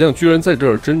孟子将居然在这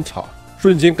儿侦查，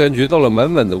瞬间感觉到了满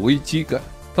满的危机感。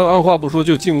他二话不说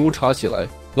就进屋查起来。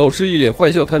老师一脸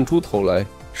坏笑探出头来，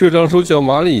社长手脚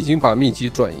麻利，已经把秘籍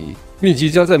转移，秘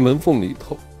籍夹在门缝里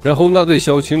头。然后那对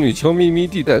小情侣悄咪咪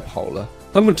地带跑了，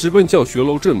他们直奔教学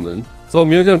楼正门。扫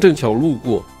描匠正巧路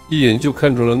过，一眼就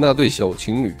看准了那对小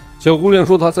情侣。小姑娘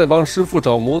说她在帮师傅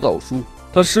找魔导书，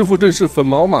她师傅正是粉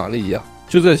毛玛利亚。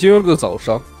就在今儿个早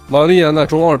上，玛利亚那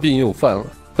中二病又犯了，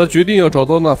她决定要找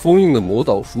到那封印的魔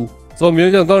导书。扫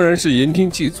描匠当然是言听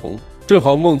计从，正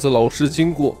好孟子老师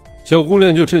经过，小姑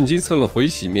娘就趁机蹭了回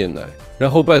洗面奶，然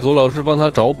后拜托老师帮她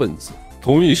找本子。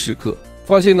同一时刻，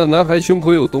发现那男孩胸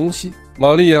口有东西，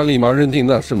玛利亚立马认定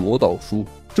那是魔导书。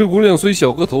这姑娘虽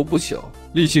小个头不小，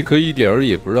力气可一点儿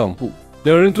也不让步，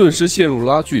两人顿时陷入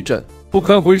拉锯战。不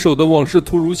堪回首的往事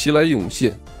突如其来涌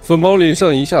现，粉毛脸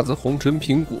上一下子红成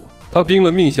苹果，他拼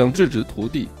了命想制止徒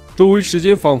弟，周围时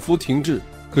间仿佛停滞，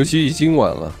可惜已经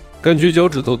晚了，感觉脚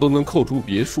趾头都能扣出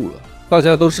别墅了。大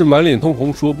家都是满脸通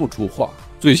红，说不出话。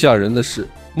最吓人的是，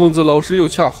孟子老师又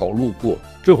恰好路过，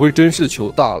这回真是糗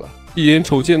大了，一眼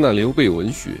瞅见那刘备文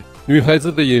学，女孩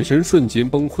子的眼神瞬间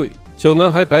崩溃，小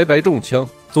男孩白白中枪。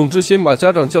总之先把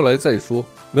家长叫来再说，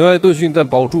能挨顿训但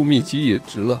保住秘籍也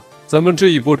值了。咱们这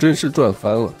一波真是赚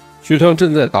翻了。学长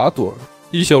正在打盹儿，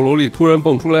一小萝莉突然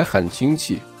蹦出来喊亲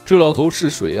戚，这老头是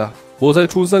谁啊？我才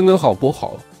初3呢好不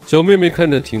好？小妹妹看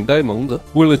着挺呆萌的，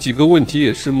问了几个问题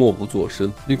也是默不作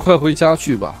声。你快回家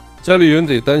去吧，家里人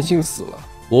得担心死了。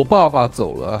我爸爸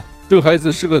走了，这孩子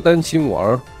是个单亲娃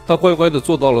儿。他乖乖地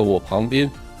坐到了我旁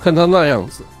边，看他那样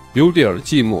子，有点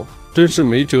寂寞，真是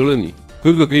没辙了你。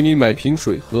哥哥给你买瓶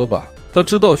水喝吧。他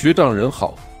知道学长人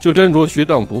好，就粘着学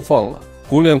长不放了。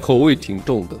姑娘口味挺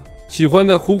重的，喜欢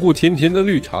那苦苦甜甜的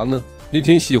绿茶呢。你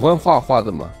挺喜欢画画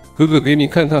的吗？哥哥给你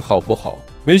看看好不好？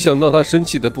没想到他生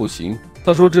气的不行，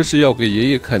他说这是要给爷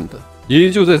爷看的，爷爷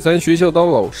就在咱学校当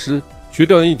老师。学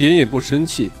长一点也不生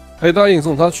气，还答应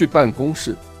送他去办公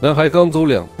室。男孩刚走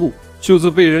2步，袖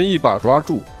子被人一把抓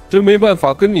住。真没办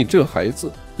法跟你这孩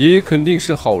子，爷爷肯定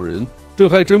是好人，这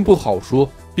还真不好说，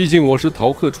毕竟我是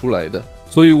逃课出来的，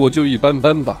所以我就一般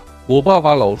般吧。我爸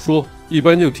爸老说一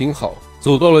般就挺好。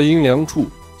走到了阴凉处，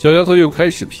小丫头又开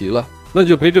始皮了，那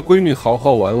就陪着闺女好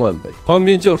好玩玩呗。旁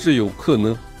边教室有课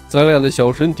呢，咱俩的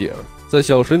小声点儿，再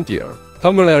小声点儿。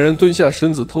他们2人蹲下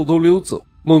身子偷偷溜走。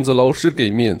孟子老师给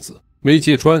面子，没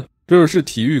揭穿，这儿是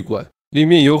体育馆，里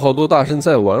面有好多大神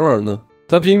在玩玩呢。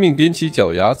他拼命踮起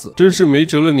脚丫子，真是没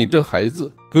辙了你这孩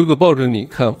子。哥哥抱着你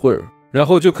看会儿，然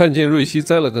后就看见瑞希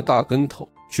栽了个大跟头，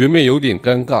学妹有点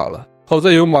尴尬了。好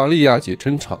在有玛利亚姐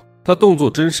撑场，她动作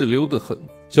真是溜得很。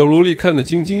小萝莉看得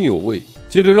津津有味，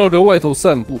接着绕着外头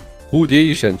散步，蝴蝶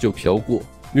一闪就飘过，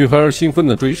女孩儿兴奋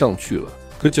地追上去了，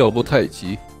可脚步太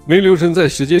急，没留神在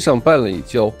石阶上绊了一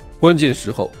跤。关键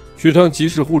时候，学长及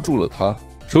时护住了她，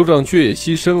手掌却也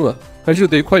牺牲了，还是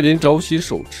得快点找起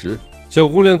手持。小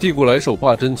姑娘递过来手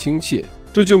帕真亲切，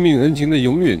这救命恩情的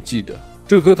永远记着，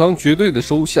这颗糖绝对的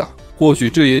收下。或许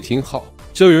这也挺好，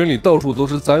校园里到处都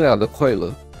是咱俩的快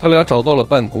乐。他俩找到了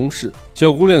办公室，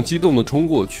小姑娘激动地冲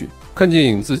过去，看见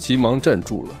影子急忙站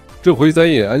住了，这回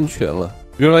咱也安全了。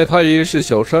原来他爷爷是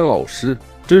小山老师，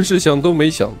真是想都没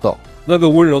想到，那个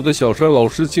温柔的小山老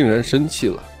师竟然生气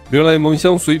了。原来萌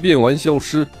香随便玩消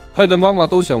失，害得妈妈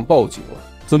都想报警了，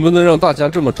怎么能让大家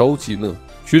这么着急呢？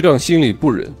学长心里不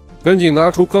忍，赶紧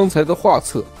拿出刚才的画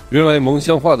册，原来萌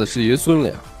香画的是爷孙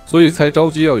俩，所以才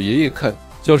着急要爷爷看。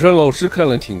小山老师看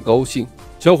了挺高兴，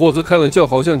小伙子看了就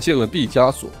好像见了毕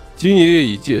加索。经爷爷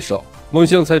一介绍，萌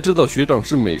香才知道学长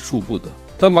是美术部的，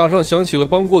他马上想起了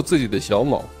帮过自己的小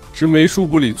卯，是美术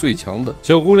部里最强的。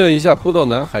小姑娘一下扑到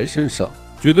男孩身上，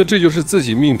觉得这就是自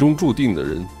己命中注定的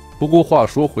人。不过话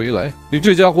说回来，你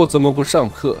这家伙怎么不上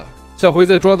课啊？下回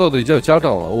再抓到得叫家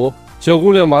长了哦。小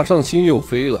姑娘马上心又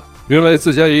飞了，原来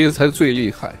自家爷爷才最厉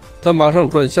害。她马上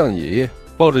转向爷爷，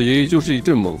抱着爷爷就是一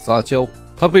阵猛撒娇。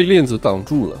她被链子挡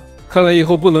住了，看来以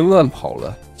后不能乱跑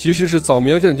了。其实是扫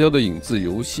描橡胶的影子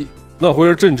游戏，那会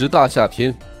儿正值大夏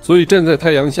天，所以站在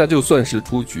太阳下就算是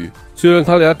出局。虽然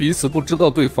他俩彼此不知道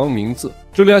对方名字，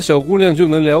这俩小姑娘就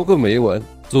能聊个没完。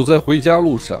走在回家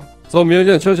路上，扫描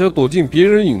匠悄悄躲进别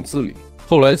人影子里，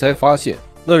后来才发现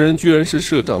那人居然是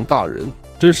社长大人，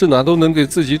真是哪都能给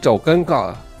自己找尴尬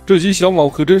啊！这鸡小卯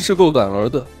可真是够胆儿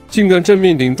的，竟敢正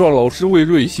面顶撞老师为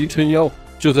瑞希撑腰。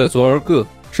就在昨儿个，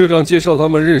社长介绍他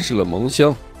们认识了萌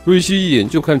香，瑞希一眼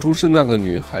就看出是那个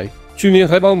女孩，去年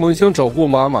还帮萌香找过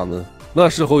妈妈呢。那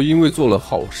时候因为做了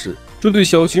好事，这对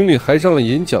小情侣还上了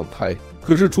演讲台。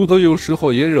可是锄头有时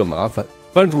候也惹麻烦，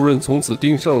班主任从此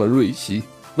盯上了瑞希。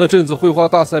那阵子绘画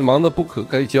大赛忙得不可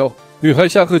开交，女孩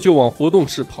下课就往活动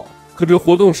室跑，可这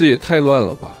活动室也太乱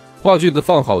了吧，话剧的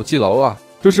放好记牢啊，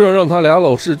这事儿让他俩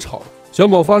老是吵。小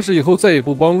卯发誓以后再也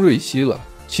不帮瑞希了。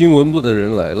新闻部的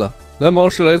人来了，蓝毛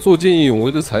是来做见义勇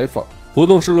为的采访，活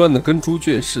动室乱得跟猪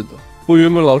圈似的，部员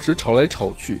们老是吵来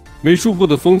吵去，美术部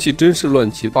的风气真是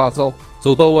乱七八糟。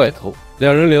走到外头，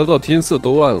两人聊到天色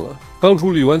都暗了，刚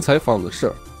处理完采访的事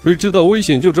儿，谁知道危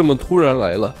险就这么突然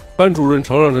来了。班主任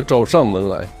吵嚷着找上门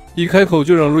来，一开口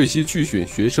就让瑞希去选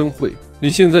学生会，你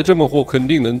现在这么火肯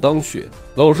定能当选，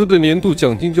老师的年度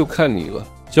奖金就看你了。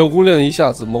小姑娘一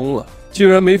下子懵了，竟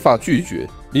然没法拒绝，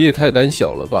你也太胆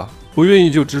小了吧，不愿意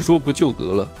就直说不就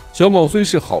得了。小卯虽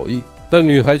是好意，但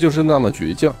女孩就是那么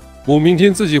倔强，我明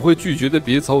天自己会拒绝的，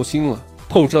别操心了。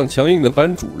碰上强硬的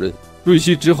班主任，瑞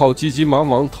希只好急急忙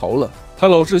忙逃了。他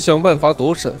老是想办法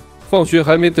躲闪，放学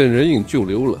还没等人影就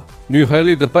溜了。女孩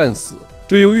累得半死，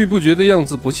这犹豫不决的样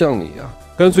子不像你啊，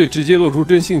干脆直接露出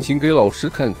真性情给老师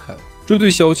看看。这对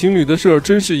小情侣的事儿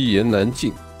真是一言难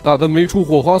尽，打得没出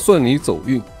火花算你走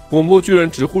运。广播居然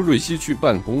直呼瑞希去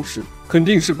办公室，肯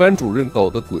定是班主任搞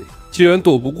的鬼。既然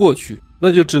躲不过去，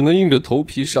那就只能硬着头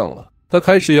皮上了。他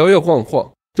开始摇摇晃晃，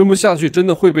这么下去真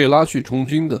的会被拉去充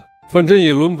军的，反正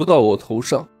也轮不到我头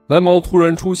上。蓝毛突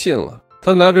然出现了，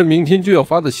他拿着明天就要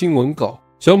发的新闻稿，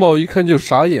小卯一看就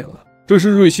傻眼了，这是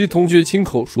瑞希同学亲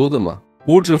口说的吗？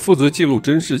我只负责记录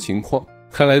真实情况，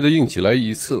看来得硬起来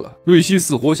一次了。瑞希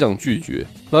死活想拒绝，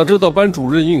哪知道班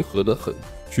主任硬核得很，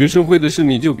学生会的事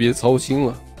你就别操心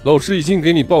了，老师已经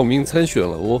给你报名参选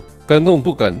了哦。感动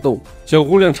不感动？小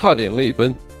姑娘差点泪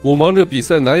奔，我忙着比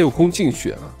赛哪有空竞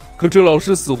选啊？可这老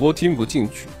师死活听不进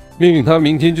去，命令他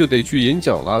明天就得去演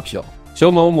讲拉票。小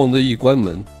卯猛地一关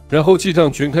门，然后气场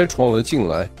全开闯了进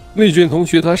来。内卷同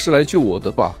学，他是来救我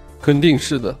的吧？肯定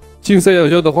是的。竞赛要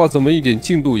交的话，怎么一点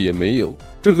进度也没有？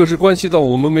这可是关系到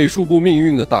我们美术部命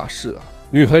运的大事啊！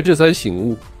女孩这才醒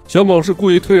悟，小卯是故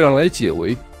意退让来解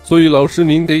围，所以老师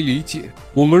您得理解，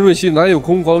我们瑞希哪有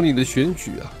空搞你的选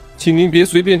举啊？请您别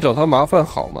随便找他麻烦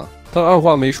好吗？他二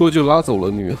话没说就拉走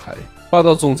了女孩。霸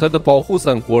道总裁的保护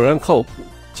伞果然靠谱，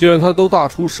既然他都大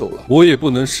出手了，我也不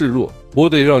能示弱，我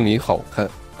得让你好看，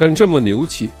敢这么牛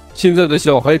气。现在的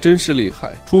小孩真是厉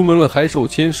害，出门了还手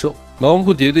牵手，忙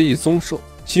不迭的一松手，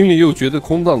心里又觉得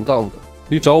空荡荡的。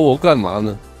你找我干嘛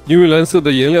呢？因为蓝色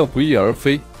的颜料不翼而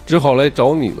飞，只好来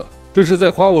找你了。这是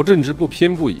在夸我正直不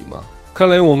偏不倚吗？看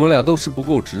来我们俩都是不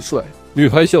够直率。女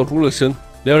孩笑出了声，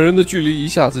两人的距离一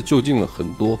下子就近了很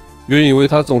多。原以为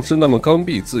他总是那么刚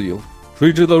愎自用，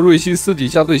谁知道瑞希私底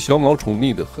下对小卯宠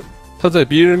溺得很，他在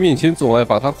别人面前总爱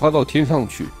把他夸到天上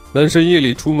去，男生夜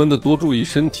里出门的多注意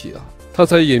身体啊。他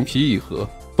才眼皮一合，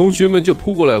同学们就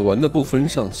扑过来玩的不分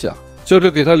上下，笑着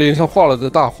给他脸上画了个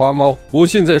大花猫。我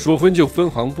现在说分就分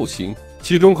行不行，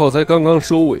期中考才刚刚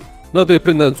收尾，那对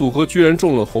笨蛋组合居然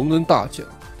中了红灯大奖，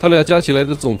他俩加起来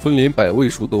的总分连100位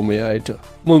数都没挨着。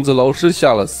孟子老师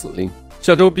下了死令，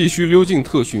下周必须溜进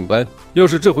特训班，要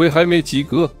是这回还没及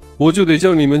格，我就得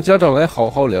叫你们家长来好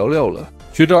好聊聊了。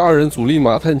学长二人组立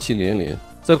马叹气连连，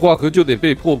再挂科就得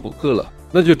被迫补课了，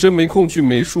那就真没空去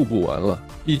美术部玩了。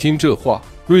一听这话，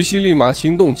瑞希立马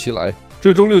行动起来，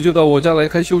这周6就到我家来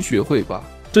开休学会吧，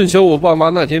正巧我爸妈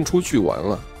那天出去玩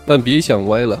了。但别想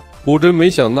歪了，我真没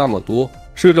想那么多。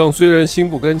社长虽然心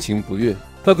不甘情不愿，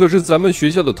他可是咱们学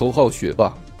校的头号学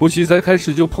霸，补习才开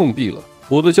始就碰壁了，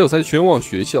我的教材全忘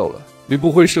学校了。你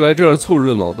不会是来这儿凑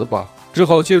热闹的吧？只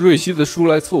好借瑞希的书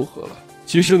来凑合了。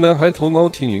其实男孩头脑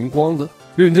挺灵光的，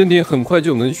认真点很快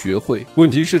就能学会。问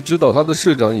题是指导他的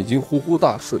社长已经呼呼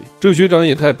大睡，这学长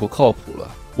也太不靠谱了。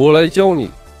我来教你，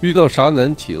遇到啥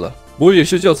难题了？我也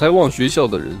是教材忘学校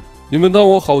的人，你们当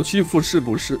我好欺负是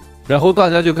不是？然后大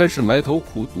家就开始埋头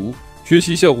苦读，学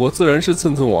习效果自然是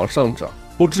蹭蹭往上涨，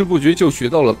不知不觉就学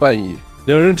到了半夜，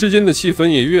两人之间的气氛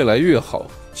也越来越好。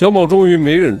小宝终于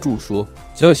没忍住说，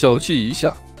想小憩一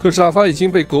下，可沙发已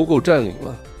经被狗狗占领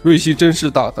了。瑞希真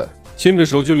是大胆，牵着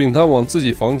手就领他往自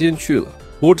己房间去了。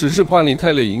我只是怕你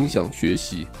太累影响学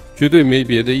习，绝对没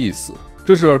别的意思，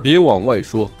这事儿别往外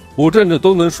说，我站着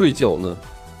都能睡觉呢。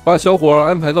把小伙儿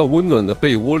安排到温暖的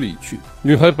被窝里去。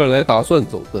女孩本来打算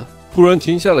走的，突然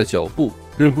停下了脚步，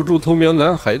忍不住偷瞄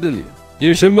男孩的脸，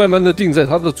眼神慢慢的定在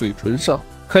他的嘴唇上，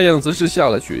看样子是下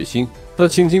了决心。他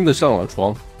轻轻的上了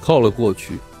床，靠了过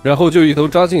去，然后就一头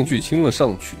扎进去亲了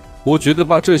上去。我觉得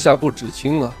吧，这下不止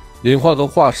亲了，连画都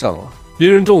画上了。别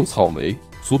人种草莓，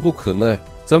俗不可耐，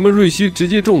咱们瑞希直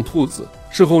接种兔子。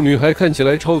事后女孩看起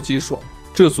来超级爽，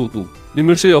这速度，你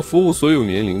们是要服务所有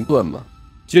年龄段吗？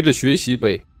接着学习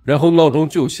呗。然后闹钟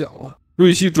就响了，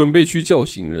瑞希准备去叫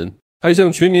醒人，还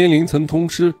向全年龄层通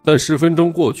知，但10分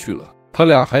钟过去了，他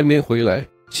俩还没回来，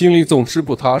心里总是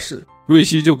不踏实。瑞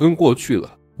希就跟过去了，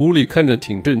屋里看着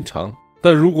挺正常，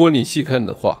但如果你细看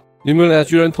的话，你们俩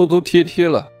居然偷偷贴贴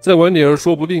了，再晚点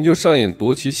说不定就上演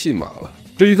夺旗戏码了。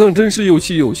这一趟真是又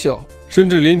气又笑，甚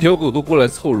至连条狗都过来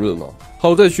凑热闹。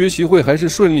好在学习会还是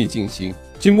顺利进行，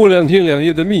经过2天2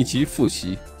夜的密集复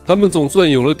习，他们总算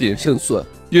有了点胜算。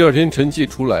第2天成绩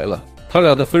出来了，他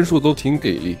俩的分数都挺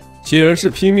给力，显然是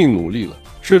拼命努力了。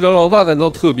社长老大感到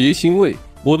特别欣慰，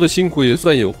我的辛苦也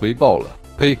算有回报了。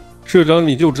呸，社长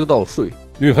你就知道睡。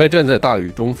女孩站在大雨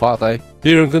中发呆，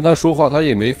别人跟她说话她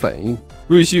也没反应。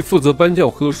瑞希负责搬教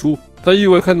科书，他意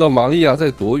外看到玛利亚在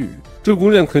躲雨，这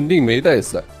姑娘肯定没带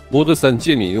伞，我的伞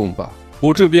借你用吧，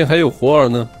我这边还有活儿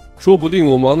呢，说不定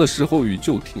我忙的时候雨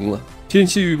就停了。天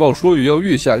气预报说雨要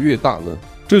越下越大呢，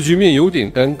这局面有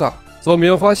点尴尬。早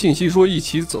苗发信息说一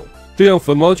起走，这样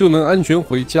粉毛就能安全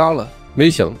回家了。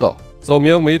没想到早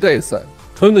苗没带伞，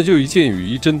穿的就一件雨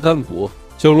衣，真单薄。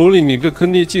小萝莉，你这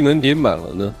坑爹技能点满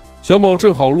了呢。小宝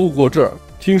正好路过这儿，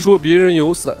听说别人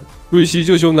有伞，瑞希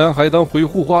就求男孩当回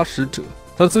护花使者，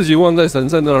他自己忘带伞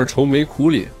在那儿愁眉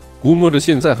苦脸，估摸着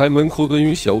现在还门口等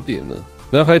于小点呢。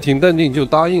男孩挺淡定就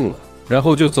答应了，然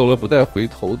后就走了不带回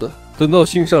头的。等到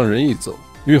心上人一走，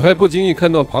女孩不经意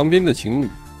看到旁边的情侣，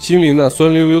心里那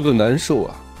酸溜溜的难受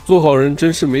啊！做好人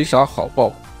真是没啥好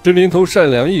报，这年头善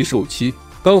良易受欺。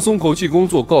刚松口气，工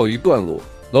作告一段落，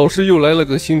老师又来了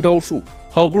个新招数，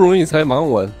好不容易才忙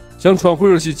完，想喘会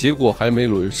儿气，结果还没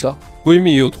轮上，闺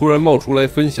蜜又突然冒出来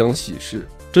分享喜事，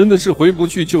真的是回不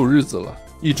去旧日子了。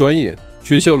一转眼，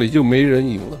学校里就没人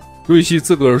影了。瑞希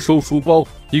自个儿收书包，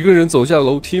一个人走下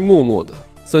楼梯，默默的，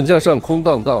伞架上空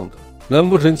荡荡的，难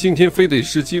不成今天非得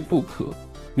试机不可？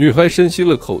女孩深吸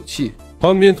了口气，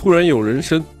旁边突然有人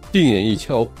声，定眼一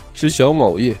瞧，是小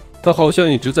卯叶，他好像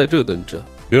一直在这等着。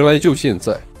原来就现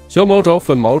在，小卯找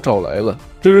粉毛找来了，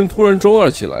这人突然中二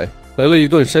起来，来了一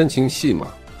段煽情戏码。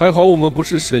还好我们不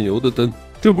是省油的灯，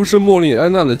这不是莫莉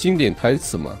安娜的经典台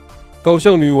词吗？搞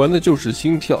笑女玩的就是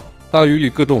心跳，大雨里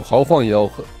各种豪放吆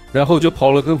喝，然后就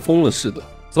跑了跟疯了似的。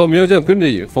早苗酱跟着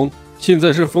也疯，现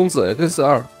在是疯子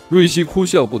X2。瑞希哭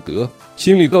笑不得，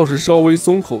心里倒是稍微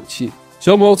松口气。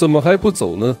小卯怎么还不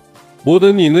走呢？我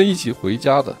等你呢，一起回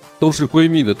家的，都是闺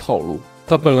蜜的套路。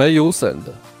她本来有伞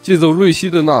的，借走瑞希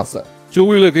的那伞，就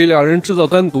为了给俩人制造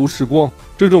单独时光。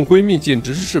这种闺蜜简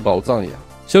直是宝藏呀！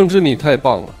香芝你太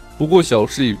棒了，不过小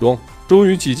事一桩，终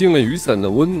于挤进了雨伞的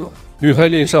温暖。女孩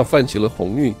脸上泛起了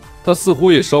红晕，她似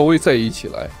乎也稍微在意起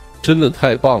来。真的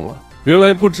太棒了，原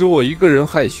来不止我一个人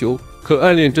害羞，可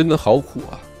暗恋真的好苦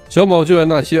啊。小卯就爱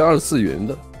那些2次元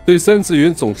的，对3次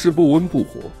元总是不温不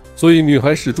火，所以女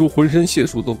孩使出浑身解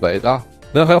数都白搭。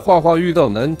男孩画画遇到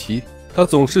难题，他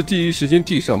总是第一时间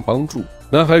递上帮助。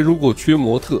男孩如果缺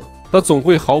模特，他总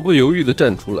会毫不犹豫地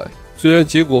站出来。虽然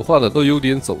结果画的都有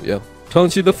点走样，长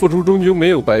期的付出终究没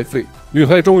有白费。女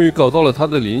孩终于搞到了他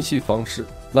的联系方式。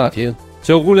那天，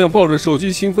小姑娘抱着手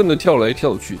机兴奋地跳来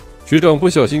跳去。学长不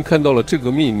小心看到了这个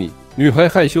秘密，女孩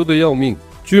害羞得要命，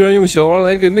居然用小王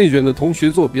来给内卷的同学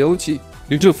做标记。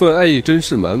你这份爱意真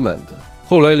是满满的。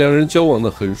后来两人交往得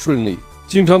很顺利，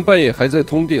经常半夜还在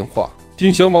通电话。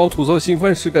听小毛吐槽新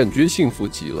欢时，感觉幸福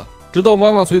极了。直到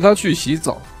妈妈催他去洗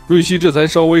澡，瑞希这才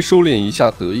稍微收敛一下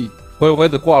得意，乖乖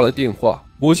地挂了电话。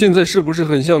我现在是不是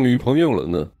很像女朋友了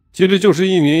呢？接着就是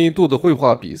1年1度的绘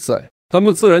画比赛，他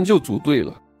们自然就组队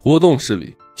了。活动室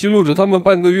里记录着他们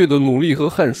半个月的努力和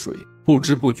汗水，不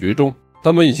知不觉中，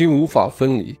他们已经无法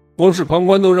分离，光是旁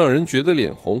观都让人觉得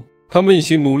脸红。他们一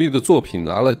起努力的作品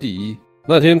拿了第1，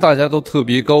那天大家都特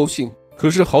别高兴。可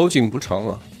是好景不长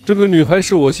啊，这个女孩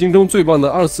是我心中最棒的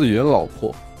2次元老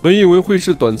婆。本以为会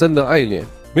是短暂的爱恋，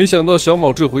没想到小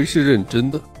卯这回是认真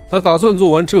的，他打算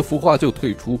做完这幅画就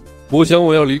退出。我想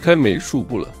我要离开美术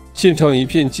部了。现场一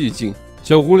片寂静，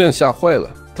小姑娘吓坏了，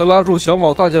她拉住小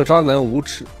卯大叫渣男无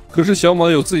耻。可是小卯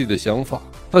有自己的想法，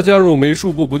他加入美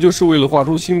术部不就是为了画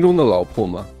出心中的老婆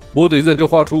吗？我得在这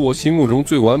画出我心目中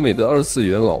最完美的2次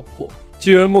元老婆。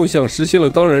既然梦想实现了，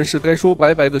当然是该说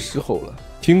拜拜的时候了。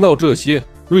听到这些，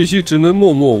瑞希只能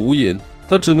默默无言，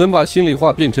他只能把心里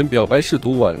话变成表白，试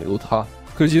图挽留他。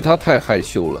可惜他太害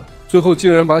羞了，最后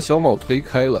竟然把小卯推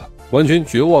开了，完全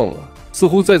绝望了。似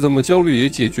乎再怎么焦虑也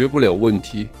解决不了问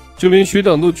题，就连学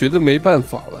长都觉得没办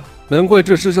法了。难怪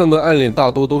这世上的暗恋大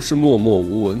多都是默默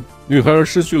无闻。女孩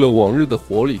失去了往日的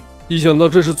活力，一想到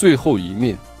这是最后一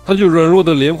面，她就软弱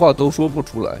的连话都说不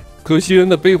出来。可惜人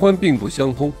的悲欢并不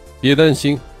相通。别担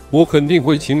心，我肯定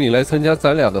会请你来参加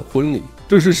咱俩的婚礼。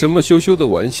这是什么羞羞的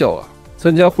玩笑啊？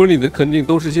参加婚礼的肯定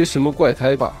都是些什么怪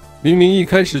胎吧？明明一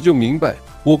开始就明白，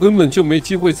我根本就没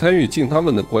机会参与进他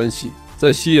们的关系。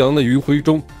在夕阳的余晖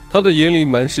中，他的眼里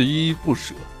满是依依不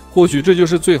舍。或许这就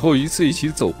是最后一次一起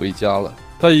走回家了。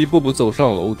他一步步走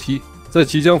上楼梯，在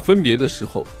即将分别的时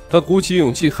候，他鼓起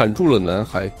勇气喊住了男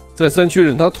孩，再三确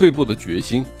认他退步的决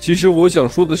心。其实我想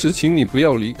说的是，请你不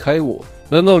要离开我。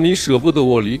难道你舍不得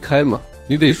我离开吗？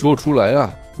你得说出来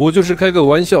啊！我就是开个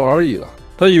玩笑而已啦。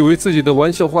他以为自己的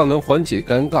玩笑话能缓解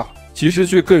尴尬，其实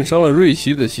却更伤了瑞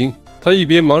希的心。他一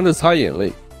边忙着擦眼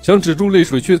泪，想止住泪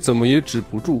水，却怎么也止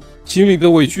不住，心里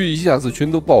的委屈一下子全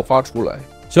都爆发出来。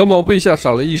小卯被吓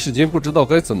傻了，一时间不知道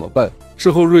该怎么办。事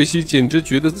后瑞希简直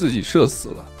觉得自己社死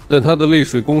了，但他的泪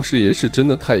水攻势也是真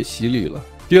的太犀利了。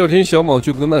第二天，小卯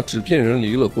就跟那纸片人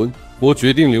离了婚。我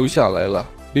决定留下来了。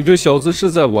你这小子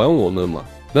是在玩我们吗？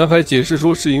男孩解释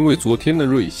说，是因为昨天的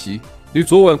瑞希，你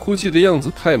昨晚哭泣的样子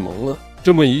太萌了。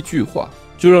这么一句话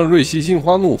就让瑞希心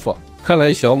花怒放。看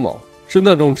来小卯是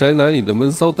那种宅男里的闷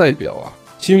骚代表啊，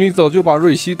心里早就把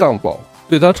瑞希当宝，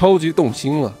对他超级动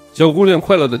心了。小姑娘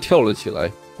快乐地跳了起来，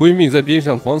闺蜜在边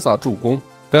上狂撒助攻，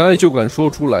敢爱就敢说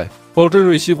出来，保证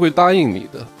瑞希会答应你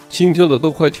的。心跳的都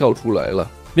快跳出来了。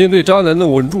面对渣男的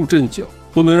稳住阵脚，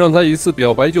不能让他一次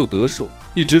表白就得手，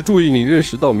一直注意你认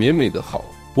识到绵美的好。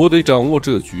我得掌握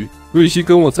这局。瑞希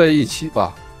跟我在一起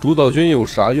吧，主导权有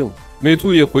啥用？美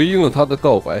图也回应了他的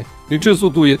告白。你这速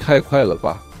度也太快了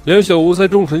吧！两小无猜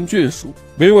终成眷属，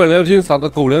每晚聊天撒的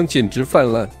狗粮简直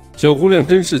泛滥。小姑娘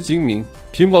真是精明，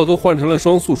屏保都换成了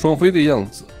双宿双飞的样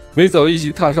子。每早一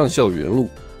起踏上校园路，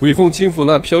微风轻抚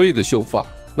那飘逸的秀发，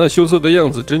那羞涩的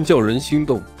样子真叫人心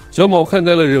动。小卯看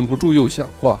呆了，忍不住又想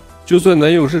画。就算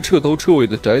男友是彻头彻尾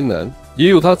的宅男，也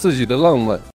有他自己的浪漫。